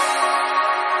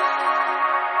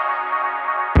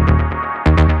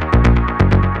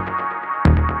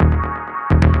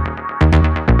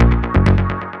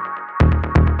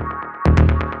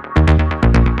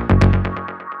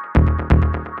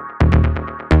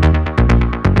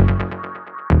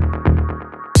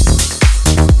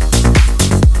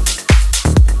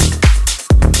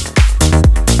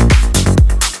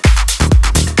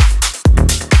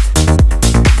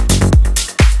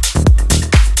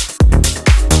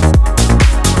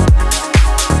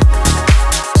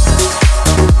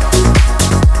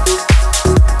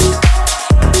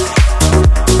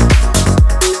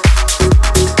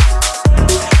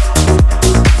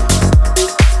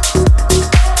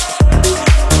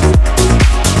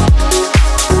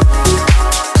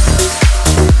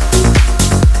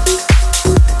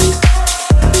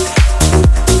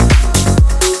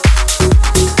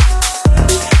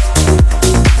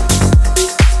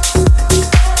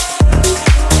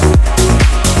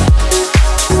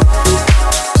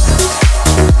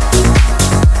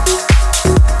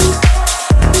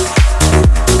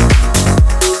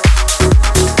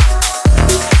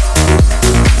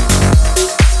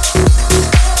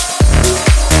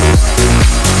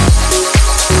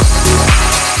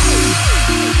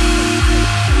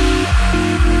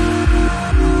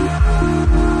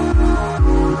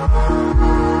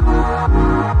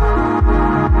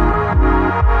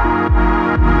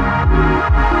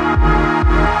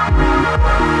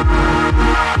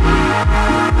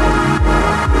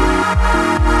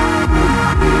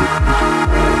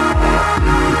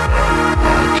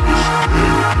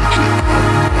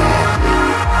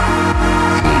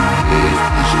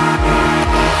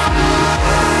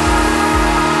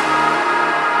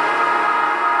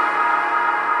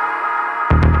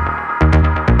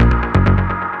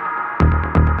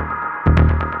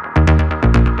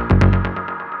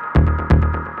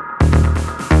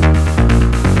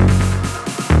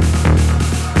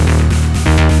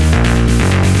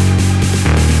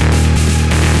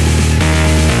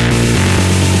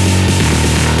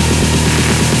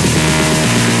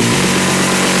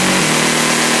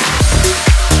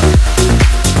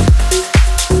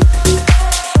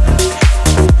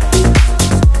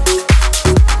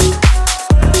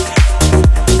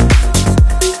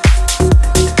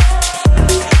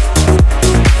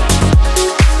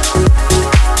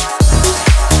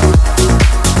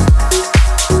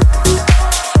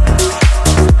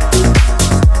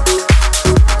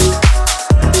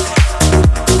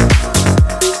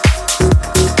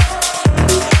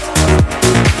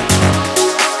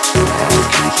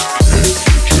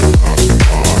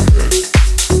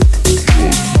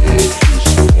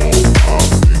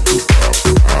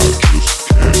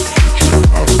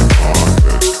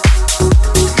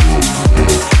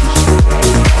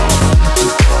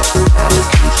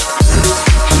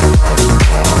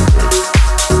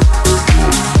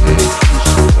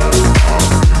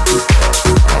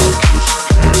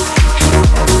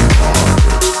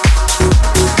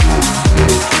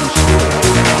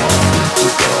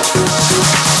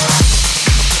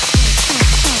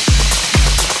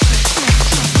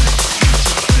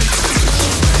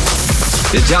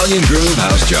 Italian Groove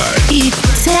House Chart.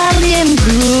 Italian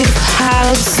Groove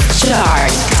House Chart.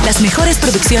 Las mejores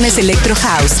producciones Electro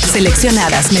House,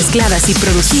 seleccionadas, mezcladas y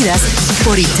producidas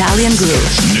por Italian Groove.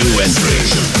 New entry.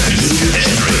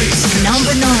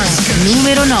 Number 9.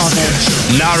 Numero 9.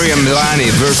 Naria Milani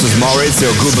versus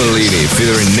Maurizio Gubellini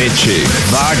featuring Nietzsche.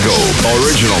 Vago,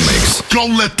 original mix.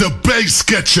 Don't let the bass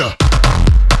get ya.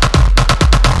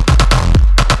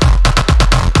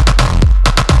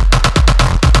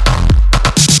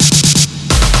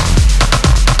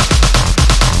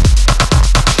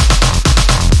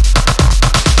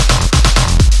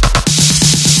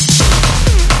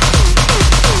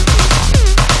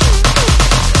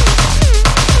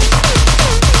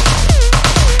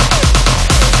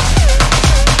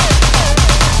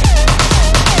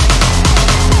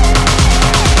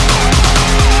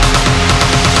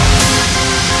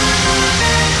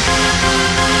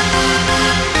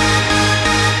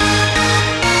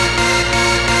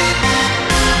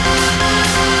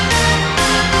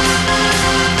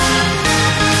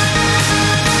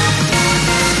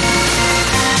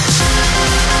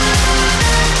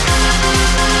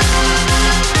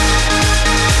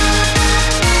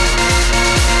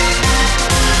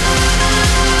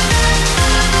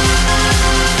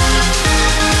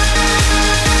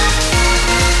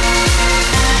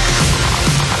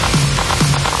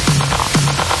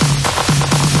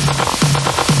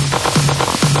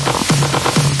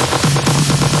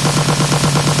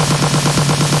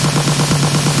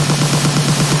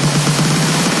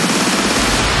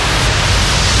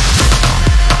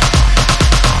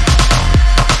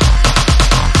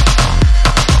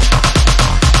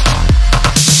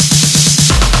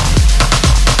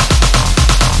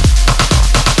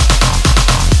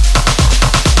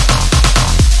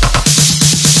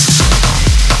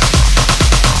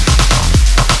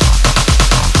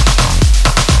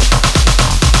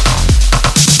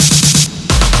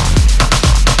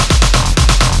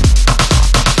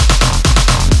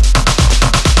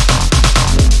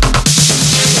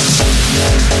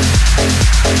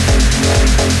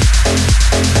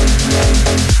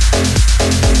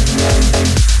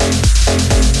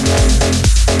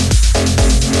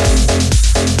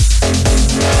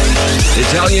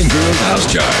 Italian Groove House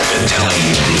Chart.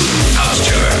 Italian Groove House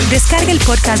Chart. Descarga el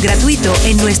podcast gratuito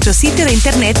en nuestro sitio de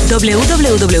internet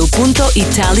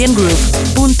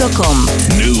www.italiangroove.com.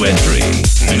 New entry.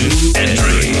 New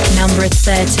entry. Number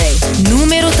 30.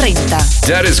 Numero 30.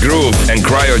 That is Groove and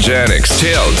Cryogenics.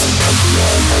 Tilt.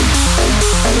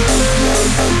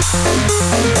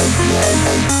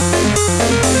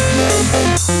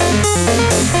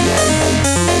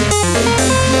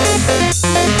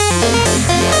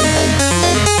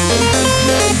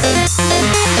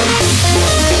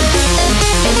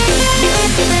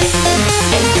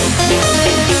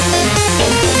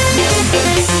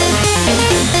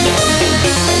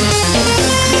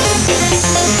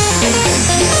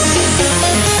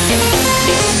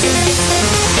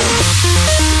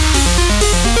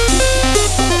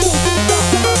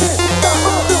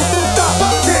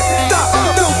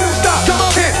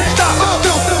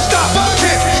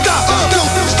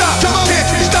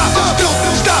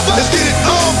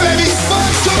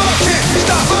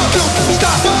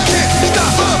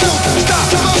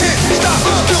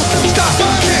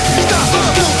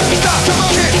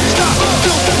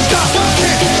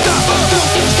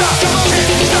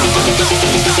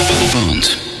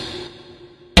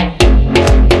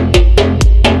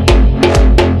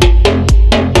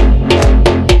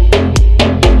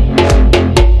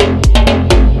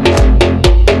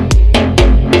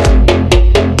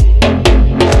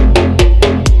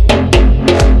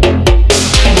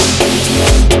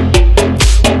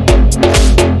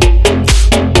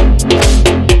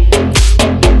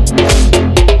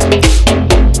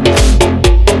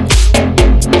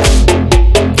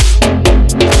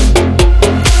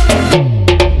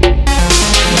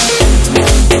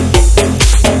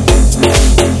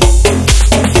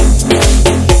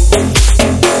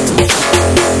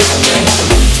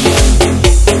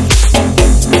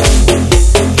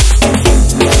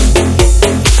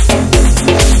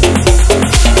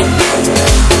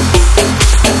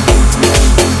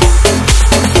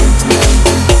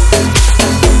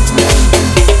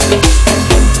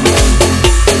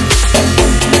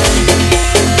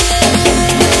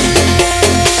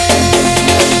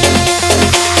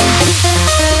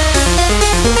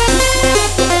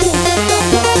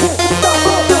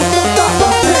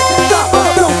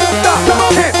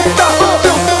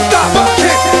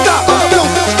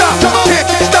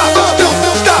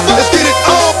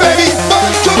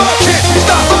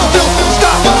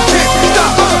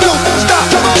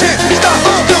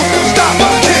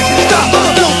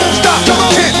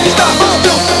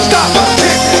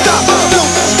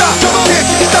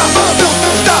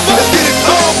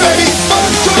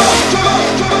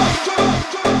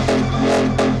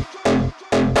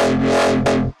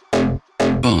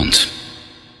 want.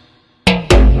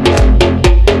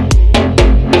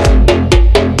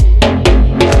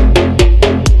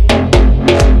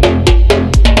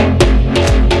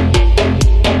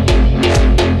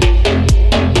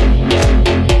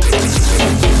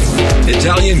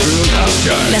 Italian Groove House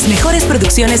Chart. Las mejores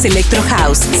producciones Electro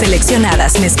House,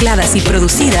 seleccionadas, mezcladas y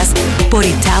producidas por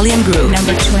Italian Groove.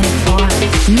 Number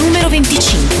 25. Numero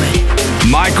 25.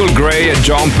 Michael Gray and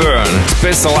John Byrne,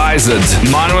 Specialized,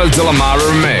 Manuel De La Mara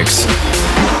Remix.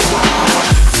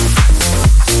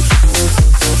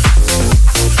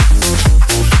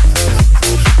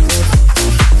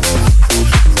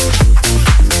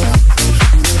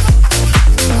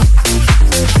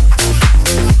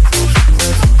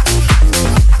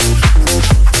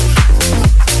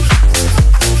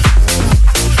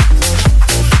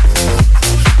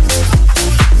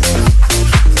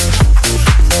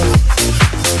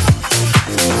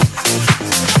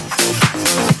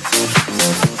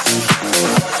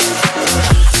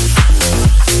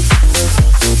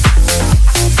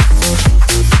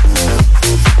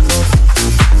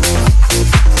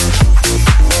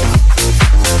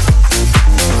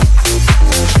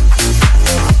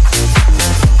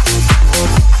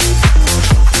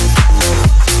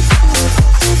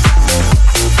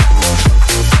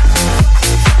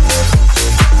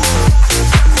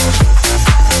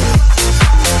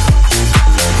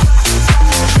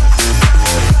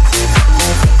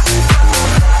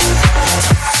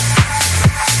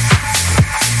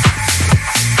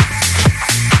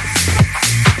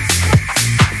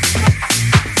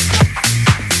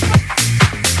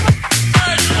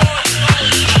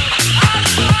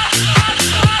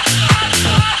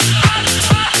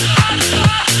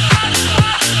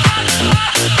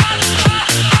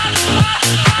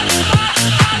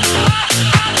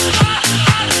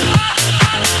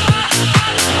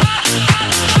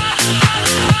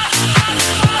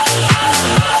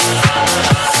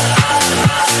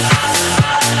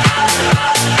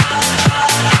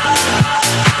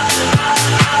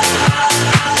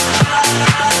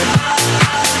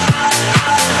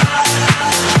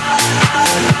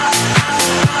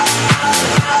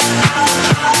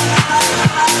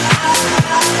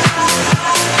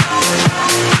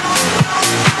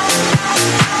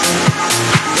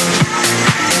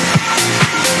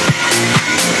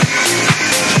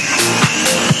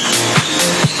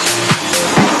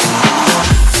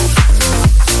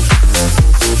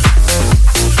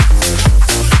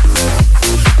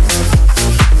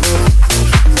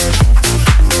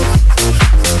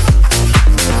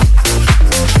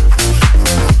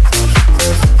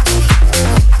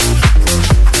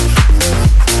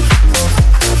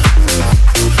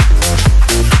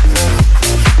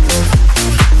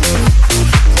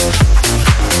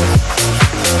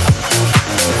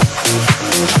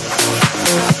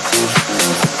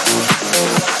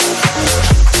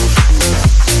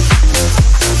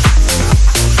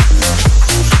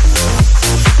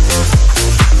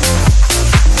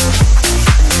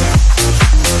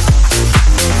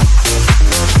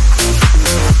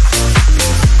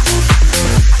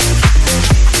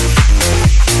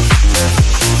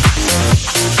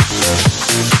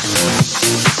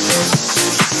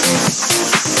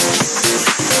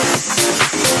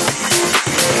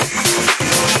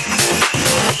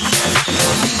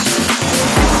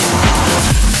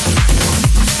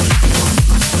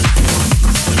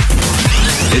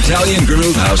 Italian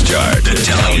Groove House Chart.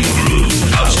 Italian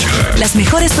Groove House Chart. Las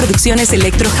mejores producciones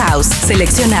Electro House,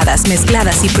 seleccionadas,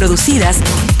 mezcladas y producidas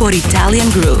por Italian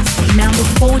Groove. Number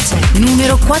 14.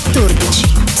 Numero 14.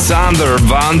 Sander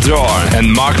Van Doorn and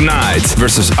Mark Knight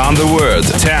versus Underworld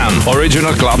 10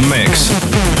 Original Club Mix.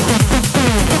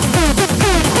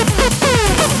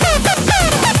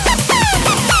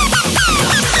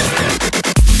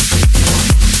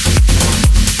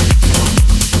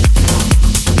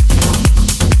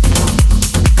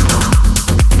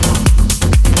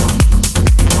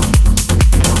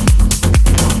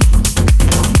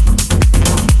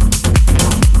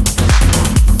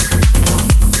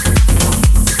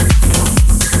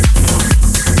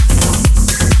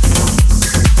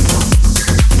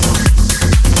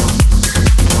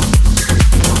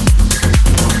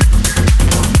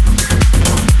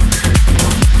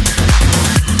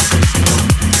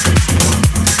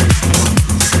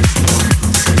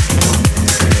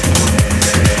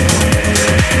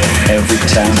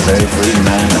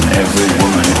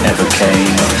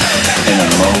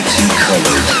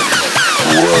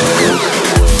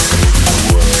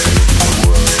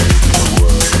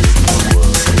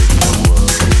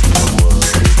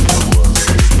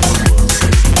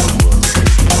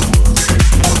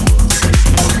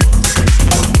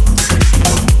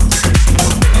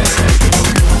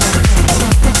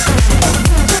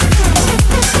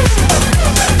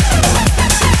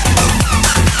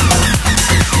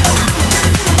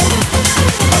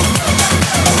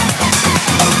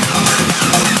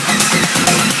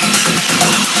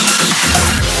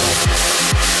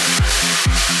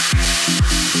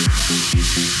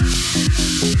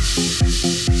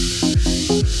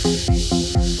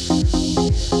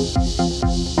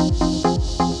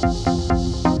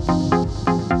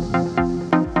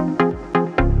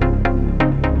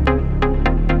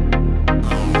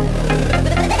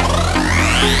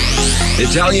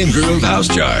 Italian Groove House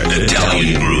Chart.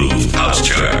 Italian Groove House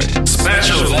Chart.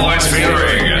 Special voice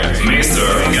featuring Mr.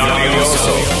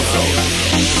 Gabioso.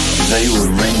 They were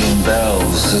ringing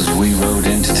bells as we rode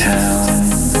into town.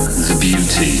 The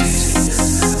beauty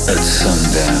at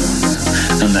sundown.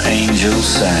 And the angels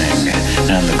sang,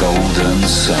 and the golden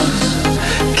sun.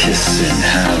 Kissing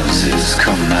houses,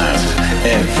 come out,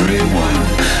 everyone.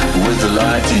 With the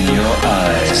light in your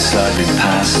eyes, sliding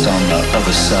past on the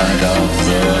other side of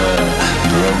the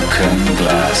broken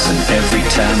glass. And every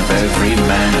town of every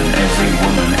man and every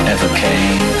woman ever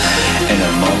came in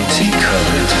a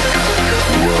multicolored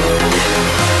world.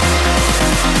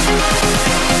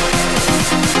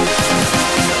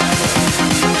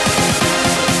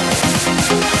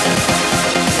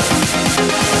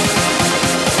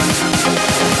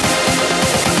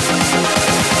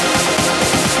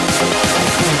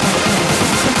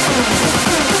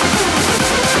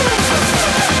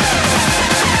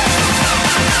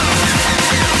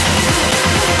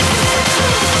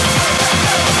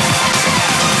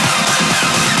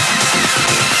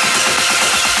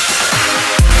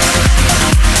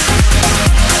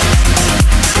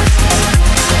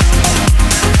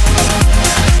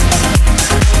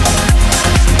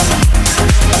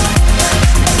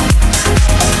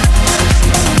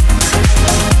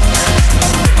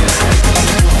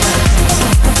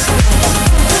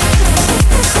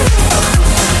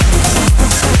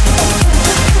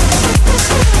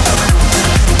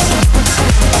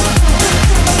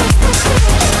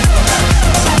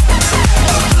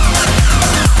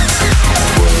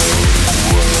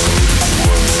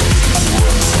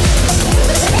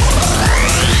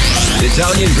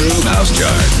 Italian Groove House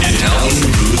Chart. Italian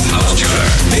Groove House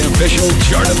Chart. The official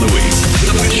chart of the week. The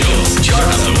official chart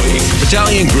of the week.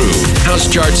 Italian Groove House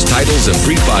Chart's titles and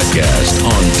free podcast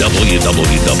on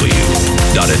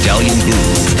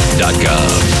www.italiangroove.com.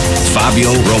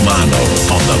 Fabio Romano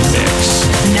on the mix.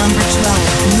 Number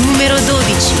 12. Numero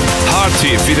 12.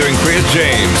 Hearty featuring Chris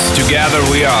James. Together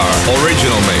We Are.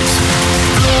 Original mix.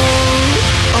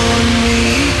 On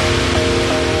me,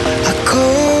 I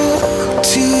call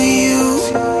to you.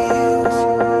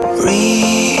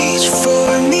 Reach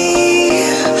for me.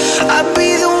 I'll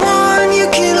be the one you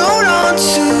can hold on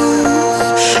to.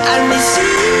 I miss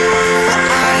you,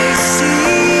 I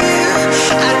see.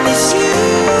 I miss you,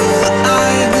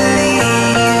 I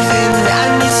believe in.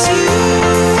 I miss you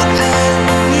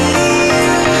and me.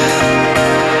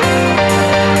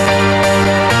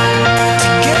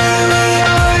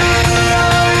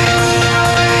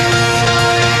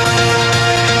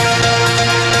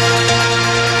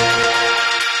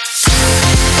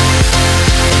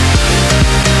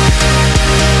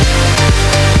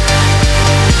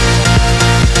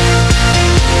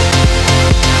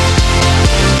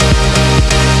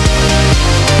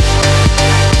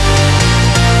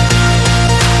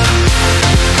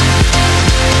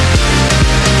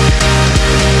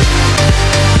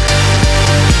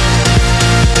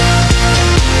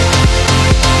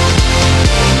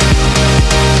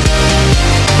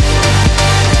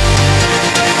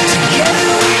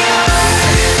 Together we are.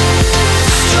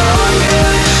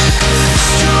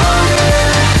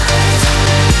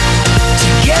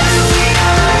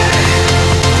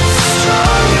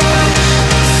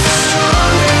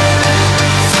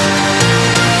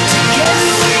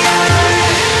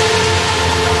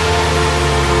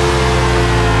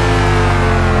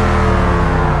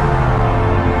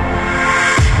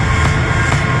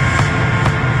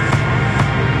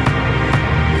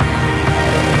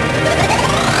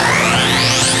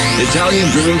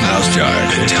 Italian Groove House Chart.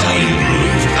 Italian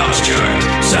Groove House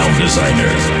Chart. Sound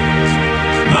designer,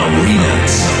 Maureen.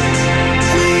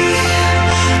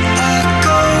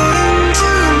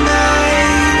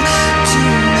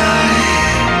 Together we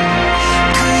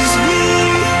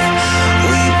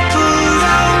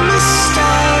are.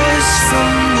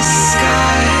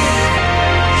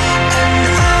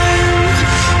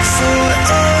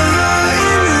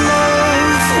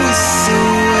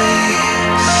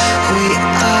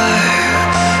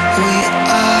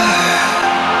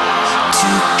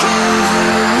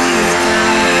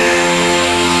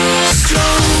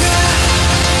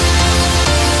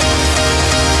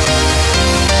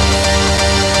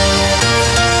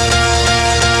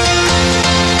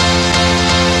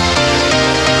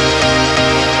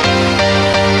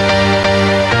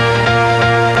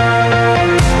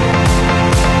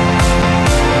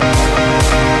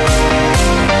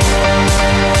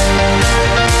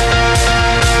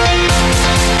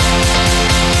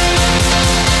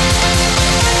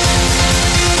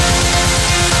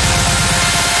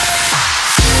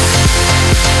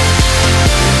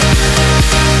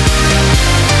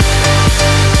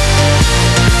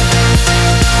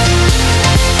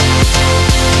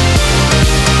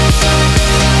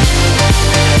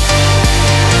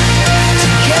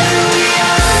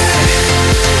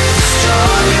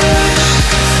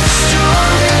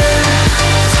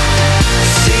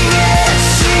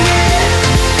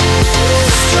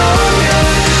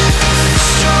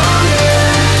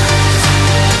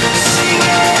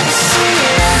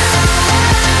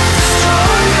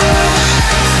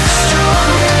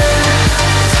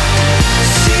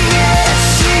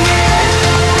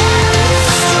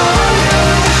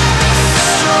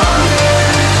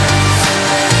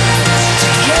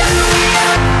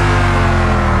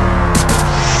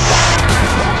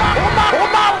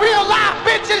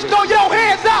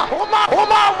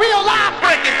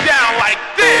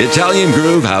 Italian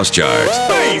Groove House Chart.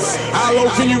 How low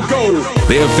can you go?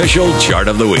 The official chart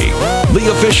of the week. The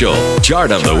official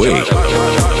chart of the week.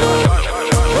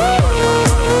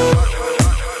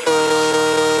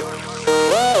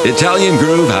 Italian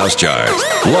Groove House Chart.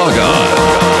 Log on.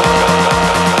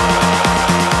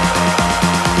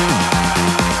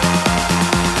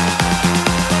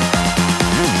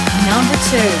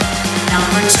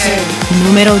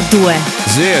 Numero 2.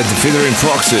 Zed featuring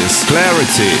Proxys,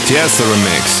 Clarity, Tiesto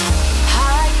remix.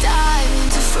 I dive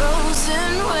into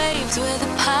frozen waves where the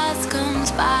past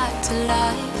comes back to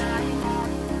life.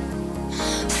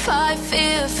 Fight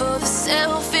fear for the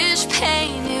selfish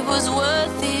pain, it was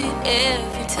worth it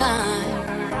every time.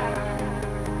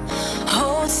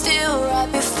 Hold still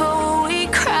right before we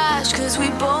crash, 'cause we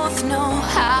both know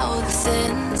how this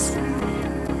ends.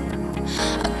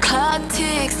 Clock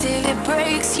ticks till it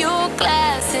breaks your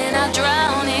glass, and I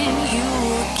drown in you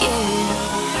again.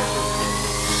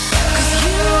 'Cause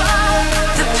you are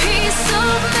the piece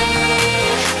of me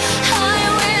I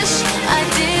wish I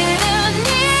didn't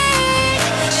need.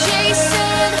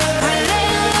 Chasing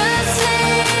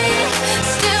relentlessly,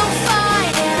 still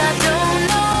fighting, I don't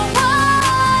know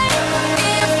why.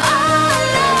 If our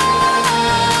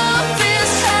love is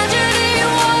tragedy,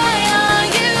 why are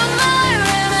you my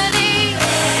remedy?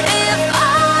 If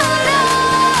our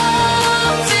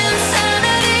love's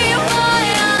insanity, why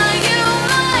are you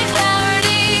my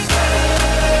clarity?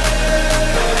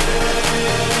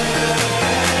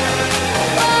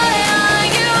 Why are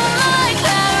you my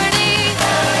clarity?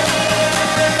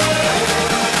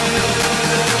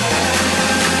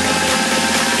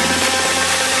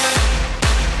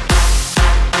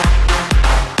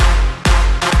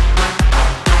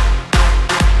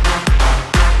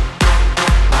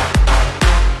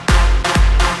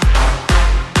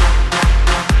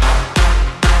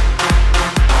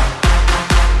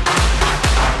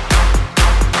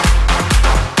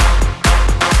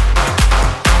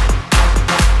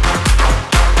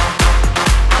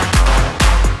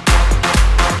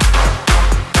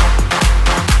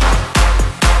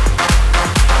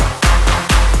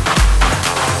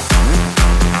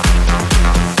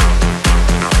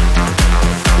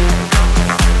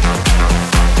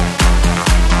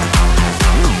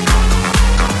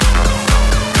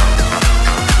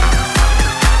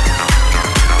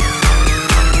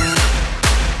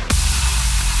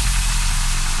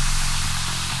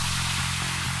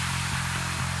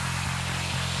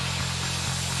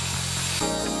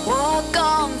 Walk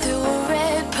on through a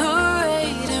red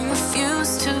parade and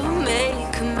refuse to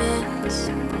make amends.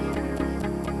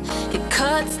 It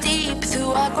cuts deep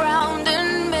through our ground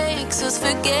and makes us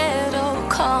forget all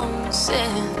common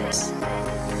sense.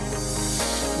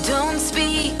 Don't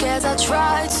speak as I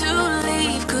try to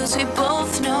leave, 'cause we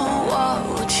both know what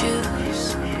we'll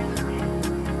choose.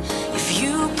 If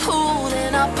you pull,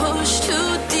 then I push too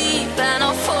deep and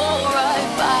I'll fall right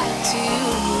back to you.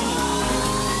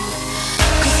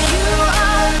 You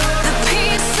are the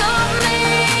piece of me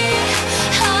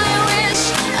I wish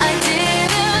I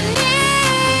didn't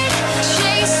need.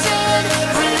 Chasing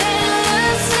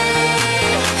relentlessly,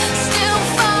 still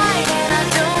fighting, I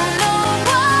don't know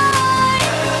why.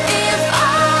 If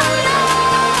our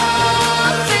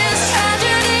love is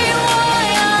tragedy, why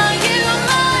are you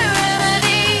my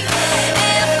remedy?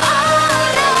 If our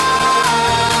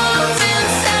love's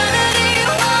insanity,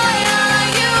 why are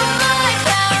you my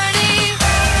clarity?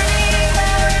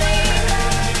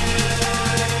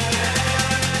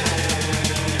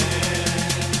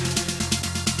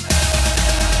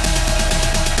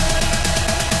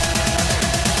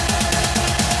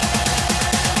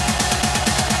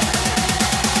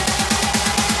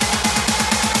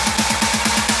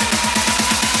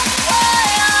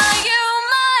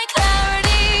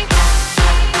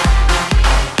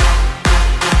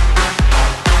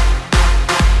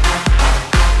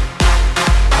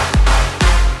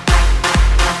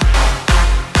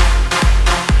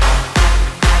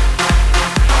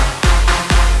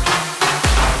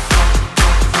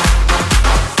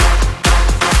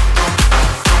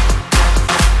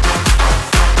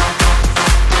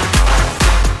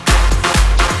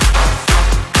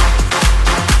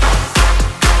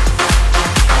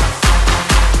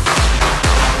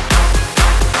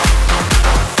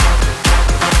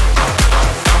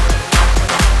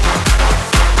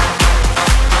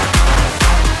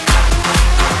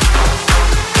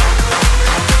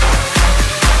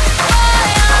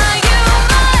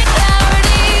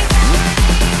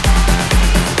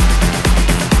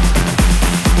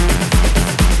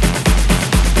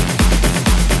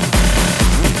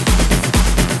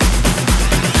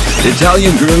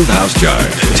 Italian Groove House Chart.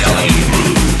 Italian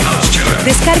Groove House Chart.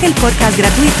 Descarga el podcast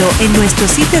gratuito en nuestro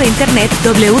sitio de internet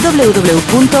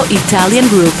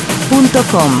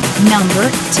www.italiangroove.com.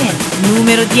 Number 10.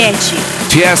 Numero 10.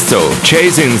 Tiesto,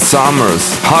 Chasing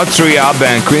Summers, Hot Triab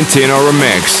and Quintino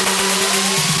Remix.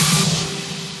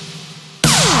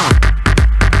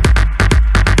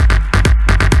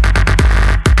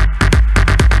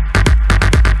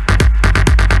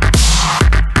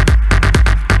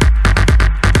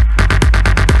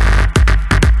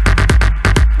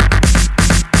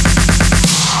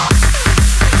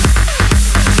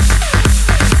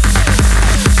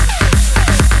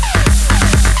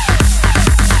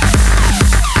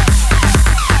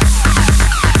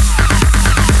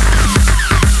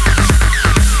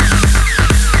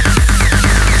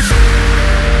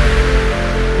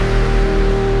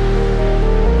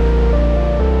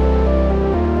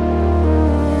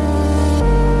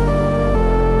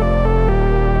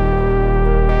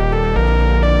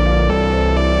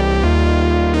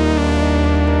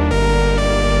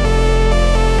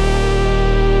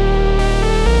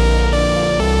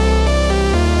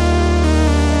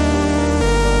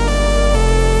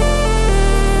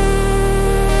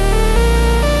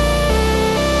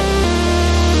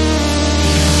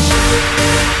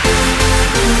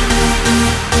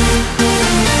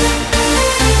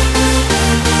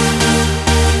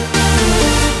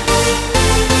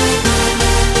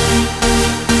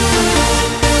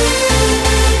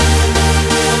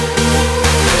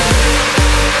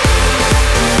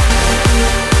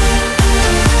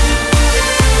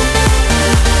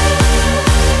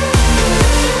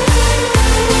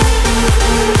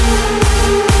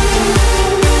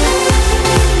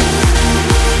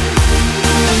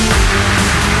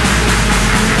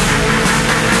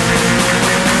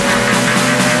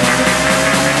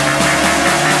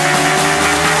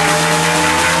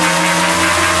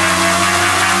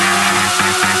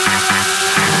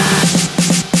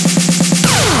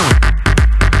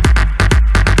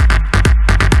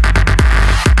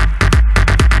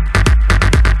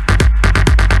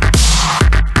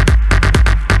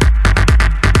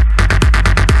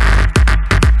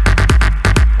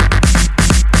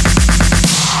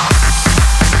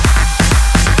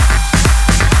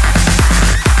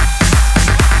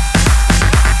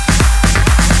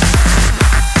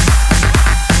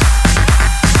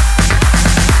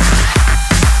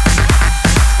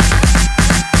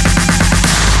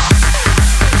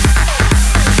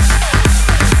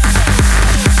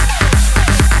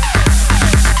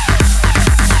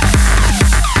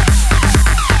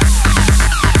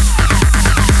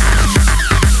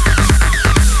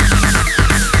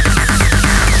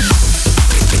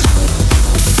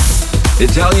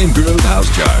 Italian Groove House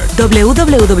Chart.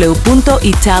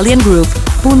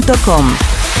 www.italiangroove.com.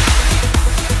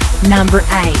 Number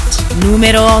 8.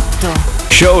 Numero 8.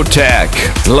 Show Tech,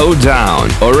 Slow Down,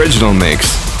 Original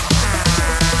Mix.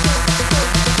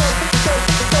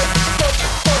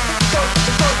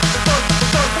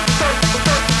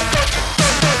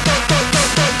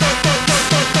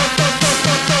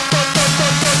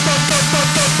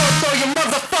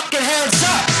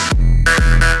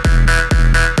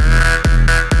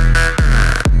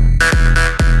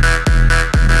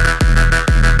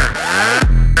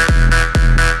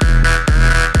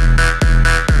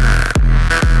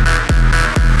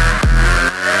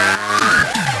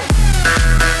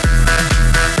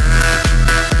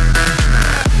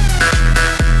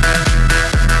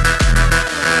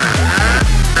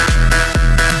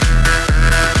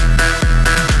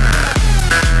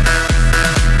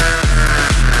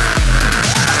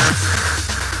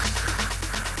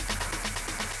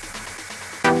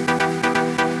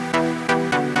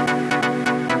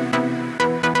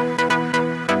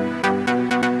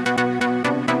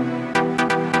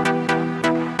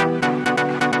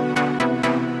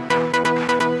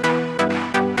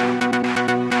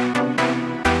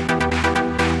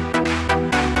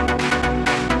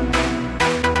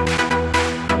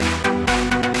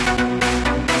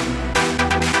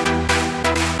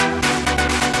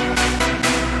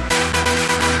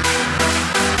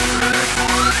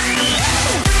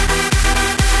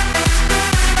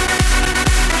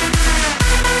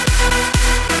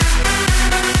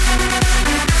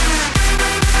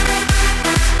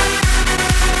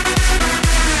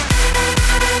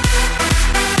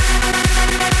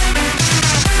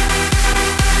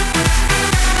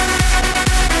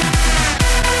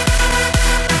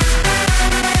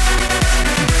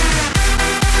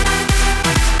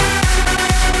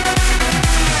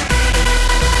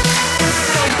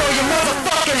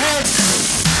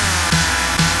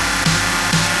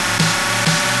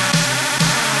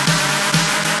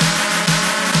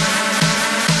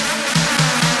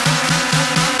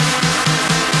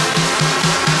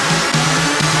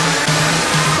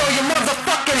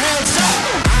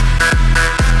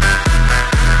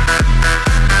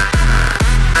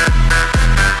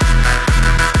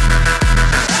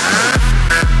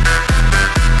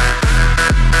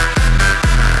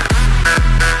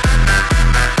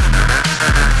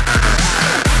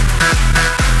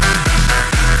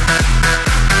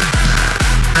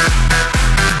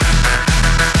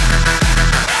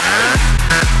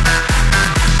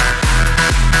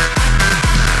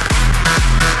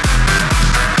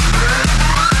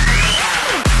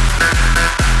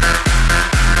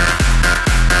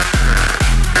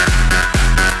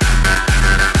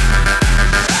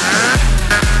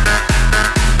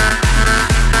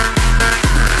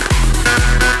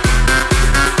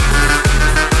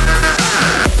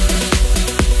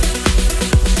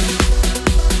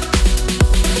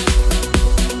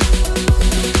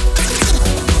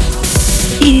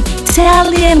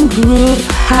 Italian Groove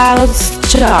House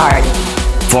Chart.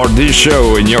 For this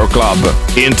show in your club,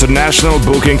 international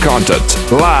booking contact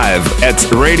live at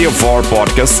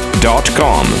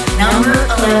radio4podcast.com. Number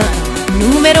 11.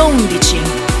 Numero 11.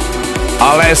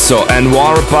 Alesso and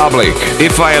One Republic,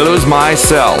 If I Lose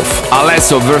Myself.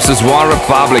 Alesso vs One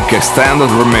Republic Extended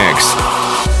Remix.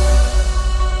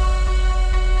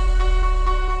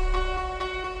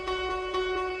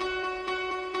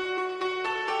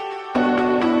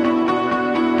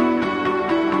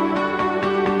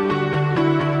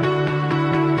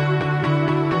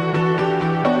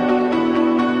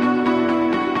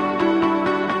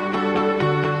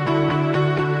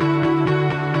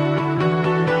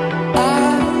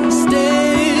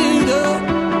 Stayed up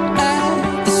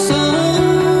at the sun,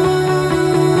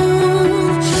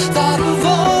 thought of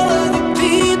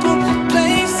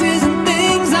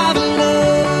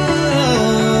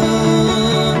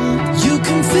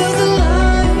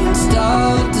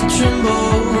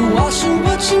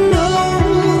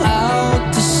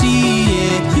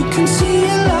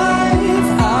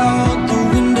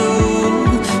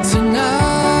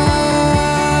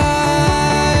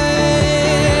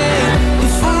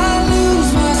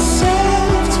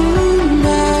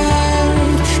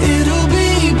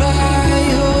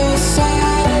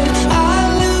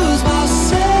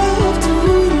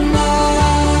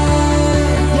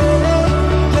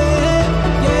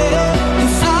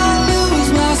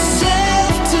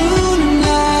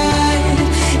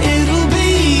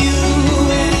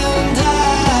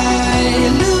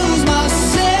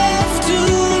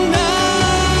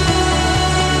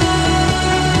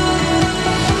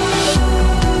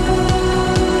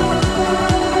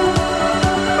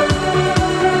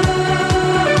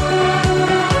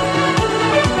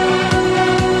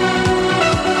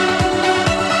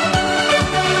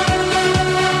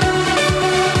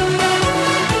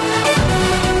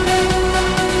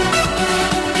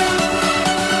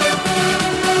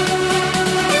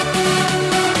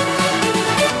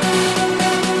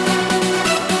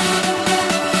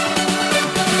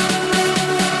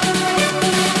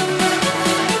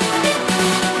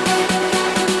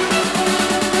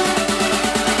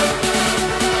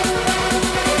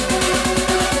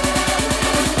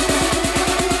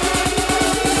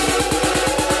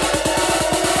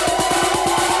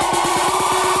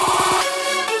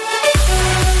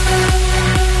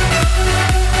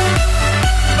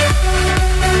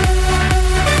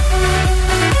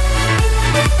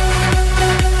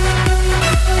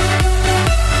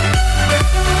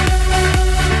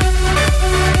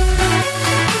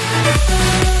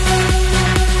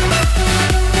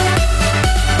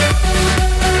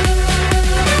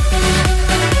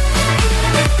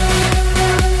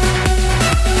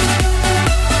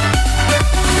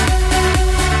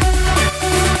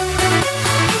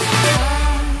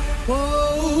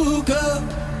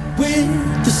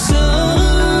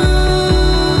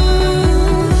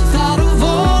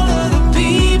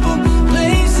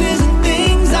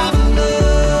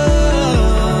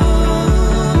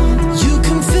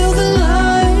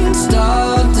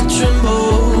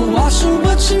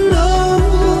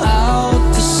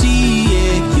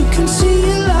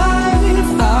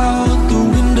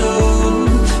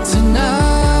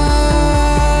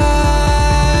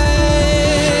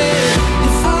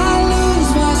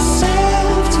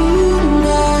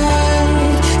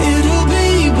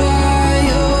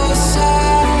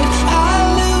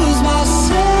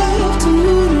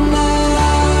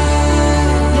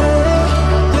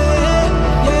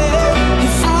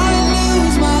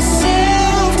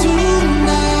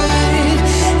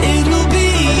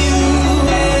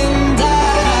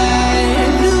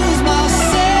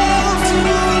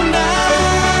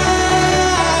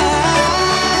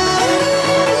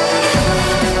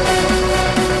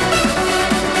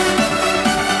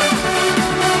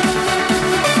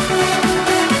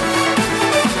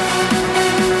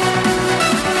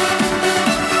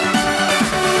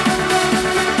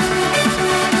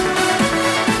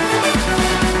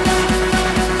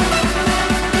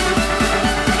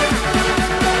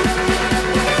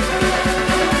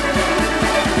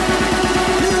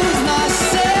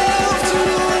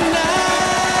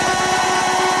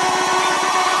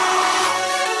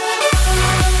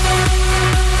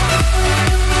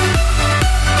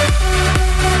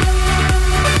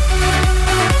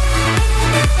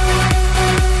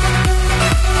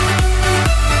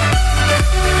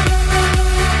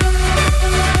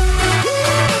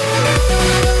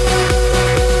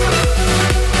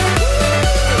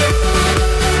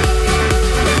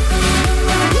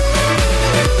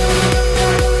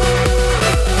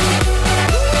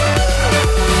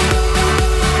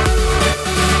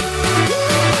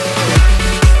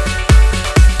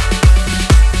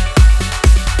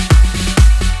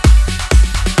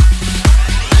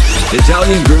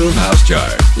Italian Groove House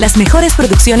Chart. Las mejores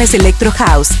producciones Electro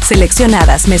House,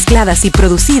 seleccionadas, mezcladas y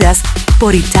producidas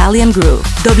por Italian Groove.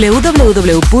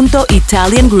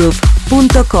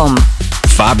 www.italiangroove.com.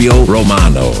 Fabio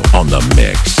Romano on the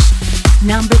mix.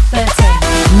 Number 13.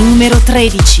 Numero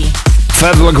 13.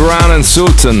 Fed Legrand and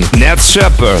Sultan, Ned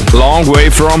Shepard, Long Way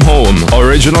From Home,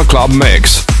 original club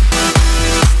mix.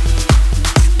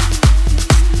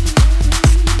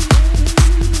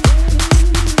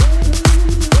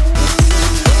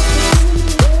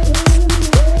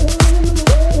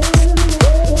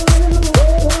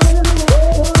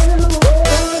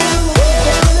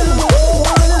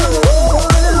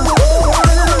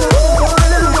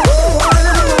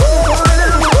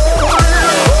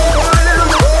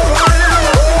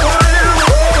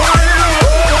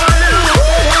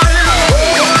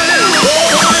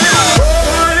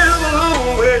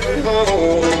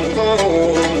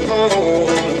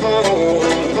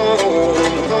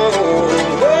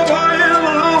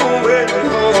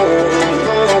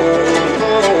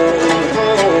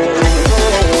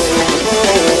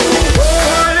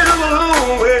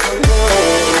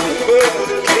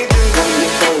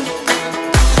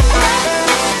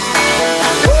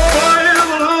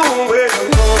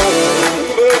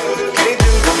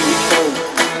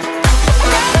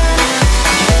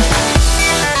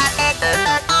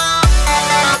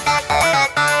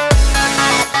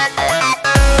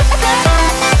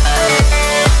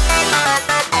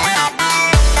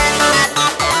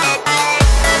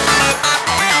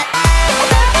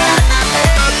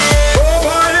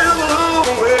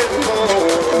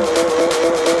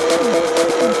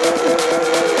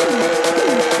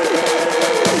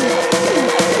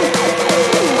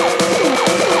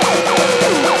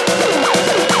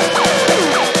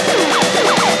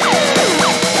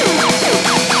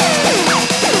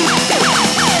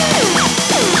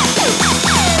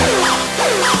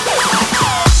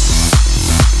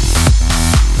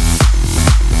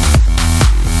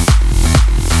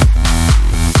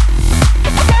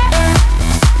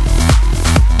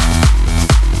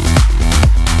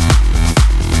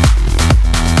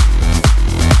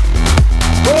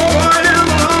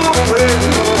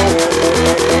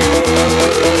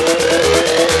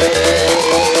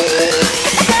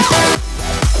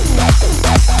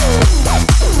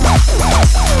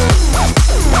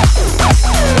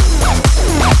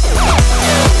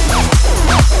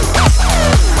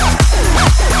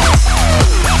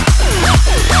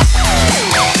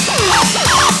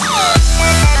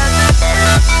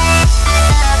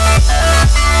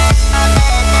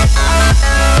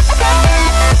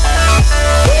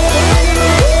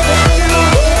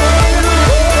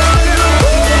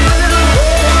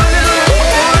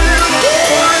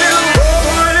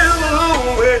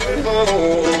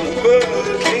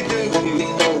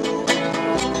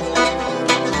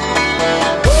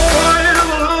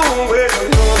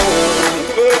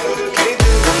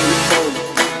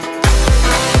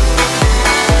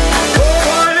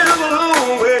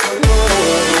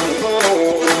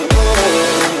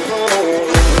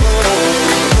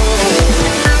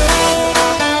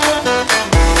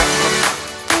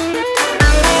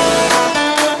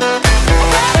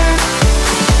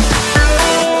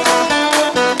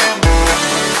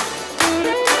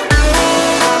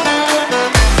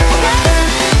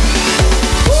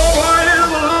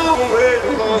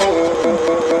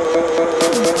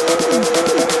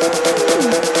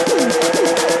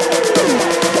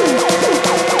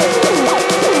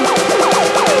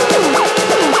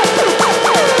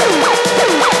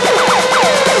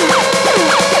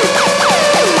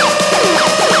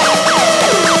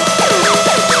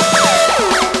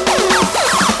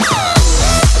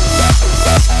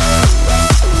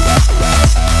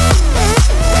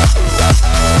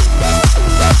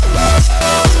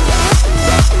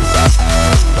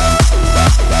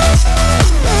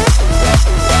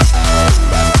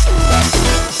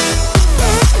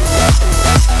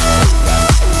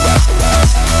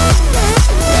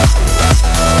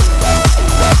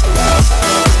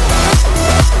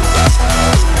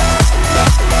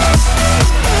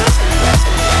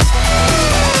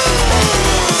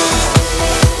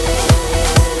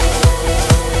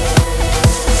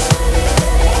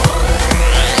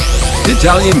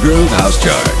 Italian Groove House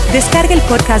Chart. Descarga el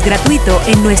podcast gratuito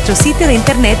en nuestro sitio de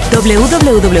internet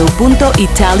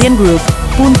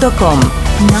www.italiangroove.com.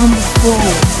 Number 4.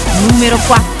 Número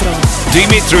 4.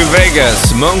 Dimitri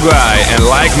Vegas, Monguai and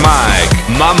Like Mike,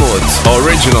 Mammoth,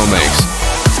 original mix.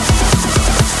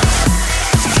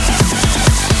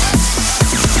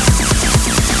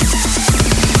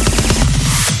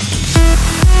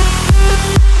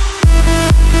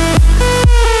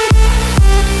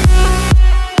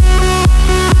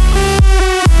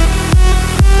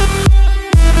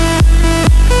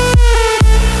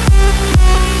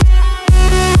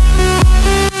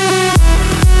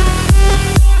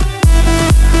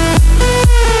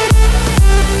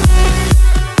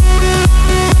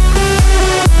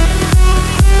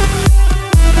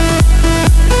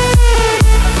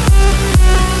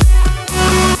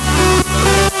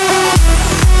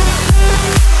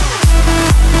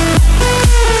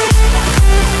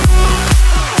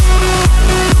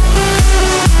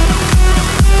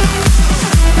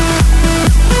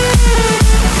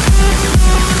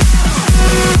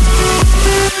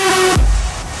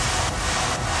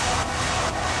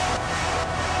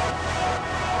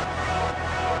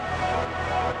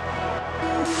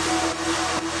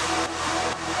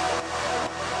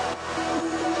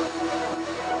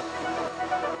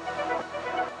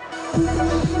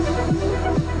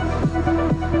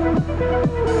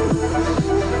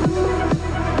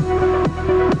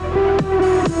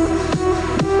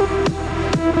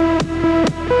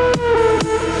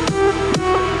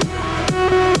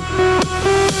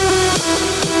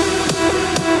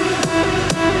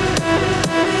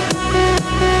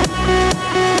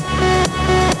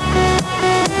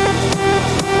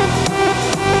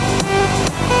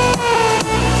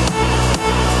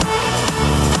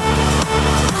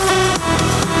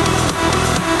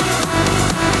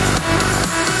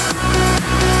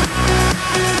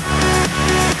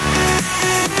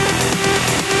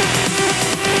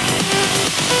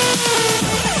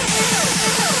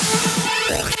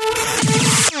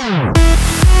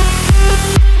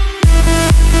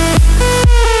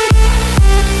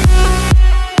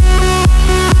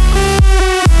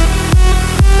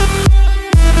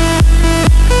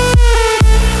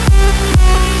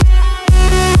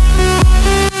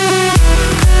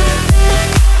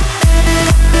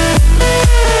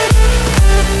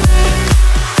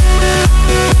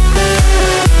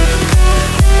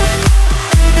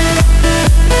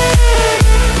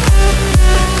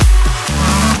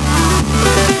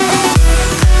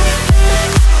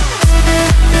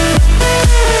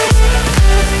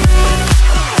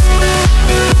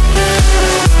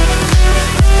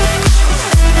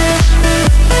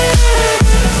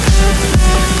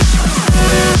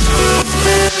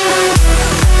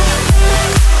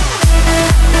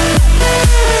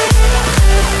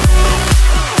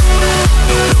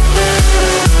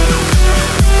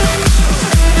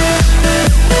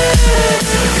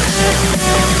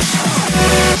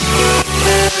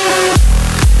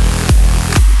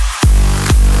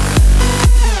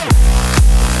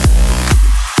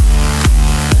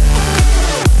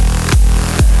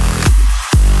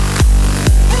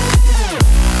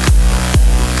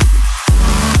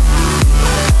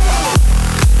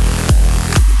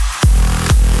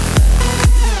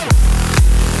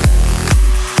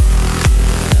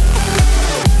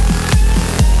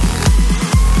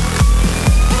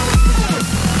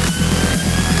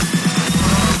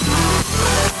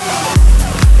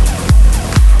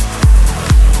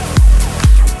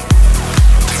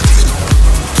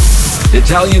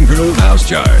 Italian Groove House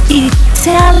Chart.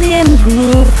 Italian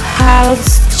Groove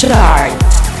House Chart.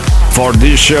 For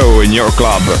this show in your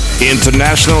club,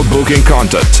 international booking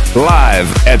contact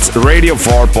live at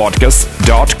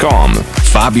radio4podcast.com.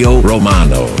 Fabio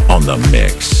Romano on the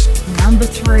mix. Number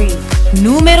 3.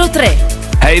 Numero 3.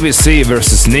 ABC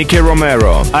versus Nicky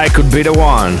Romero. I Could Be the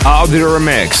One. Audio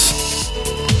remix.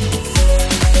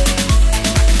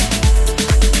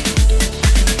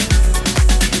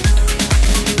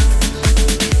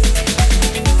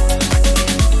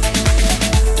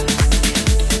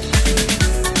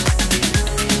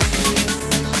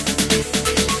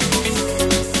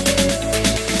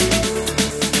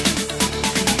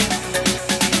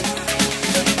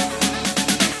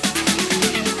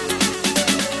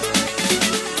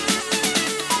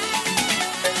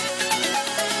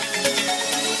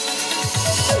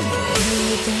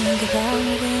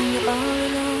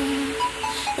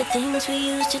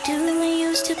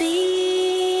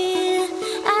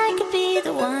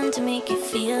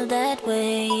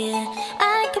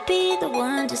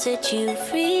 Set you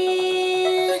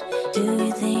free. Do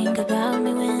you think about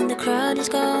me when the crowd is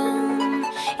gone?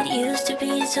 It used to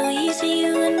be so easy,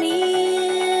 you and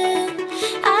me.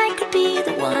 I could be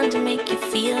the one to make you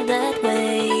feel that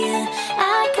way.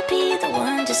 I could be the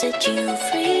one to set you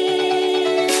free.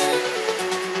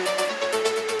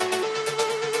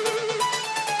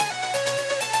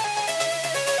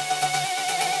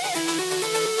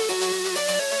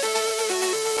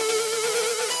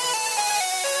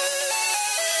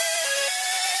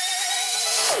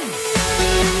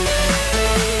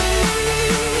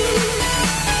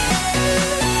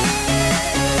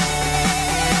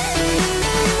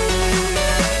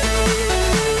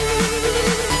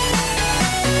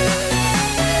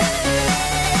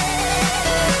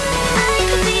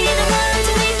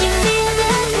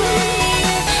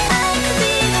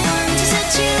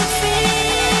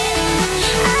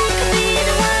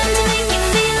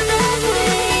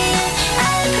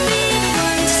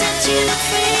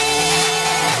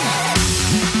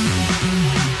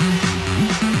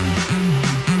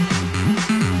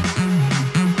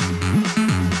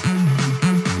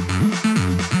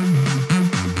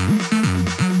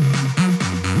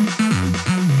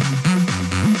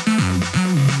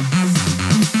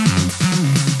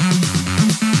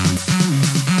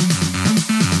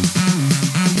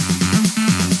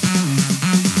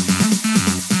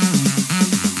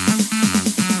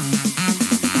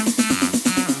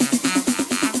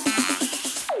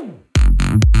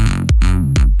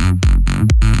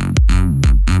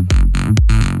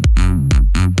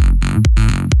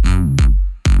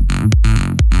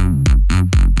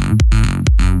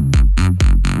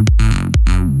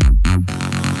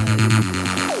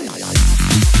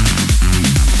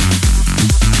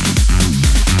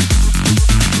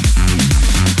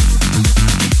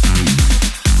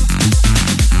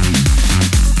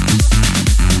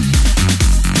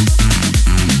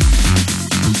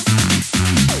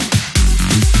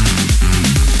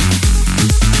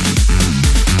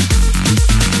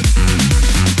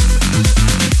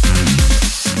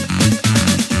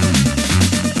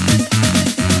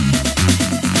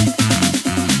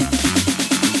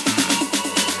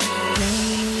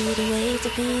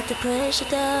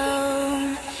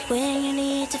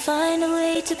 find a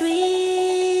way to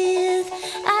breathe.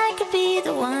 I could be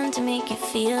the one to make you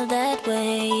feel that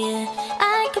way.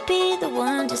 I could be the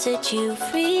one to set you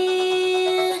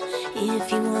free.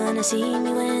 If you wanna see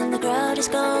me when the crowd is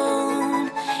gone,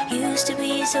 used to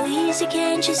be so easy,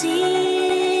 can't you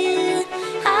see?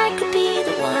 I could be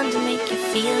the one to make you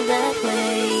feel that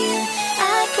way.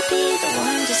 I could be the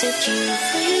one to set you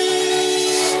free.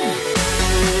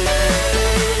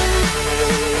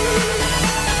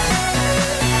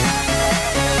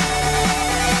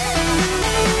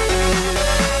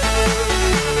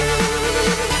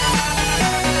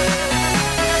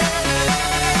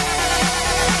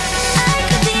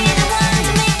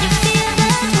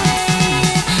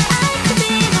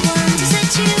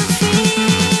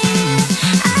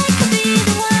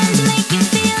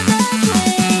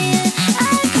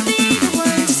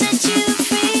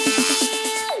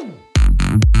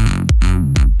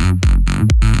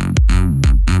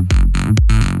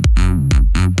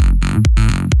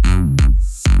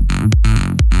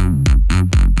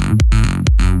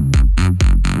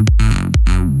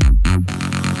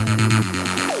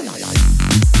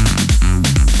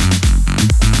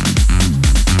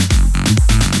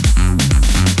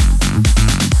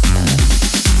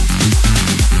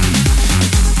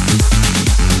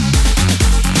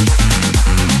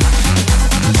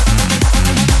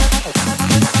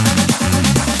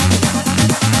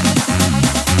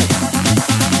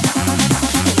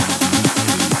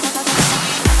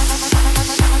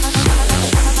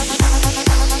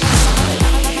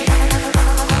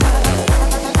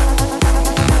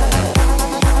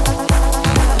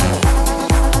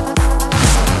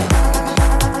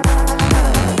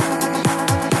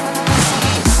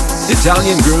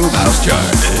 Italian Groove House Chart.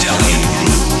 Italian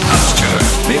Groove House Chart.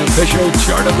 The official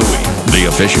chart of the week. The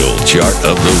official chart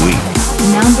of the week.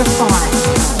 Number 5.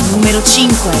 Numero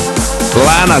 5.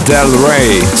 Lana Del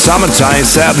Rey, Summertime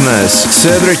Sadness,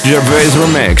 Cedric Gervais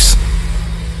Remix.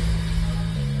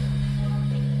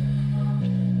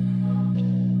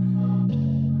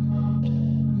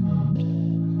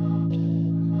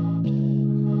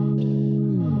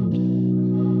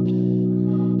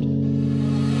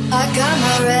 I got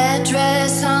my red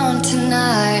dress on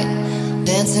tonight,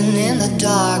 dancing in the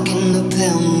dark in the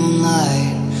pale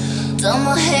moonlight. Done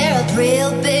my hair up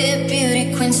real big,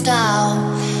 beauty queen style,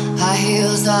 high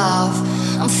heels off,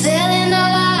 I'm feeling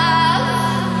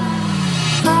alive.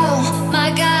 Oh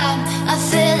my God, I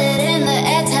feel it in the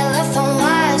air, telephone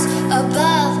wires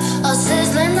above, all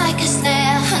sizzling like a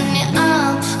snare. Honey,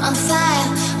 I'm on fire,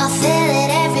 I feel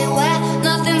it everywhere,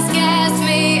 nothing scares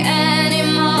me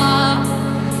anymore.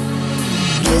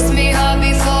 Kiss me hard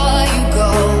before you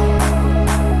go.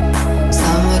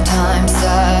 Summertime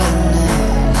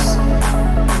sadness.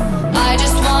 I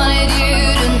just wanted you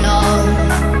to know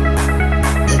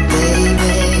that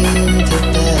baby, you're the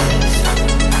best.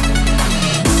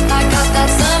 I got that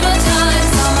summertime,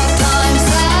 summertime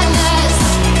sadness.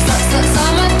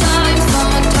 Summertime,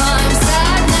 summertime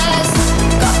sadness.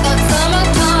 Got that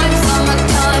summertime,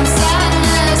 summertime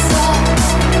sadness. Oh,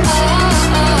 oh,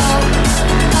 oh.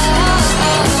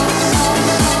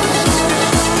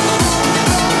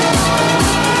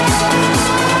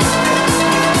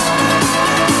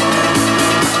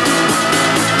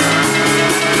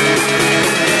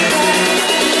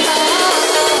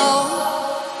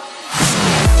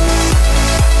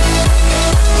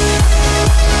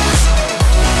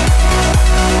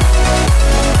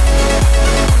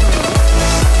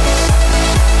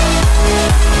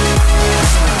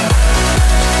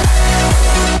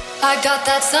 I got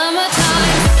that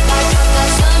summertime. I got that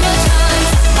summertime.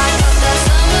 I got that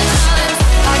summertime.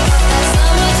 I got that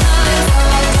summertime.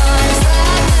 Summertime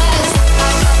sadness.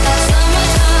 I got that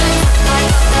summertime. I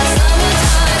got that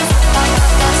summertime. I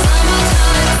got that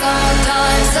summertime.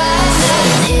 Summertime sadness.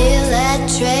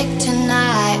 Electric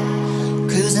tonight,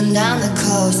 cruising down the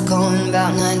coast, going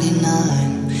about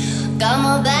 99. Got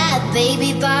my bad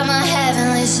baby by my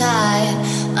heavenly side.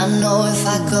 I know if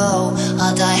I go,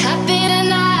 I'll die happy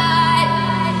tonight.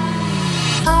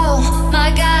 Oh my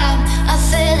God, I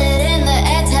feel it in the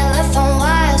air, telephone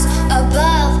wires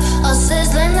above, all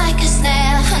sizzling like a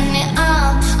snare. Honey,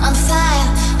 I'm on fire,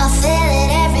 I feel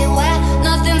it everywhere,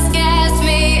 nothing scares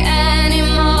me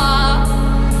anymore.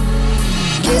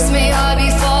 Kiss me hard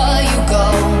before you go.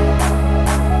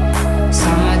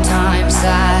 Summertime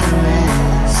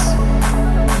sadness.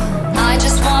 I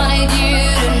just wanted you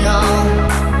to know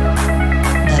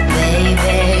that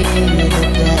baby, you're the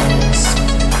best.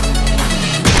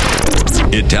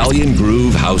 Italian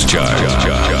Groove House Chart.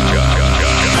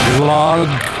 Log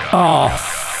off.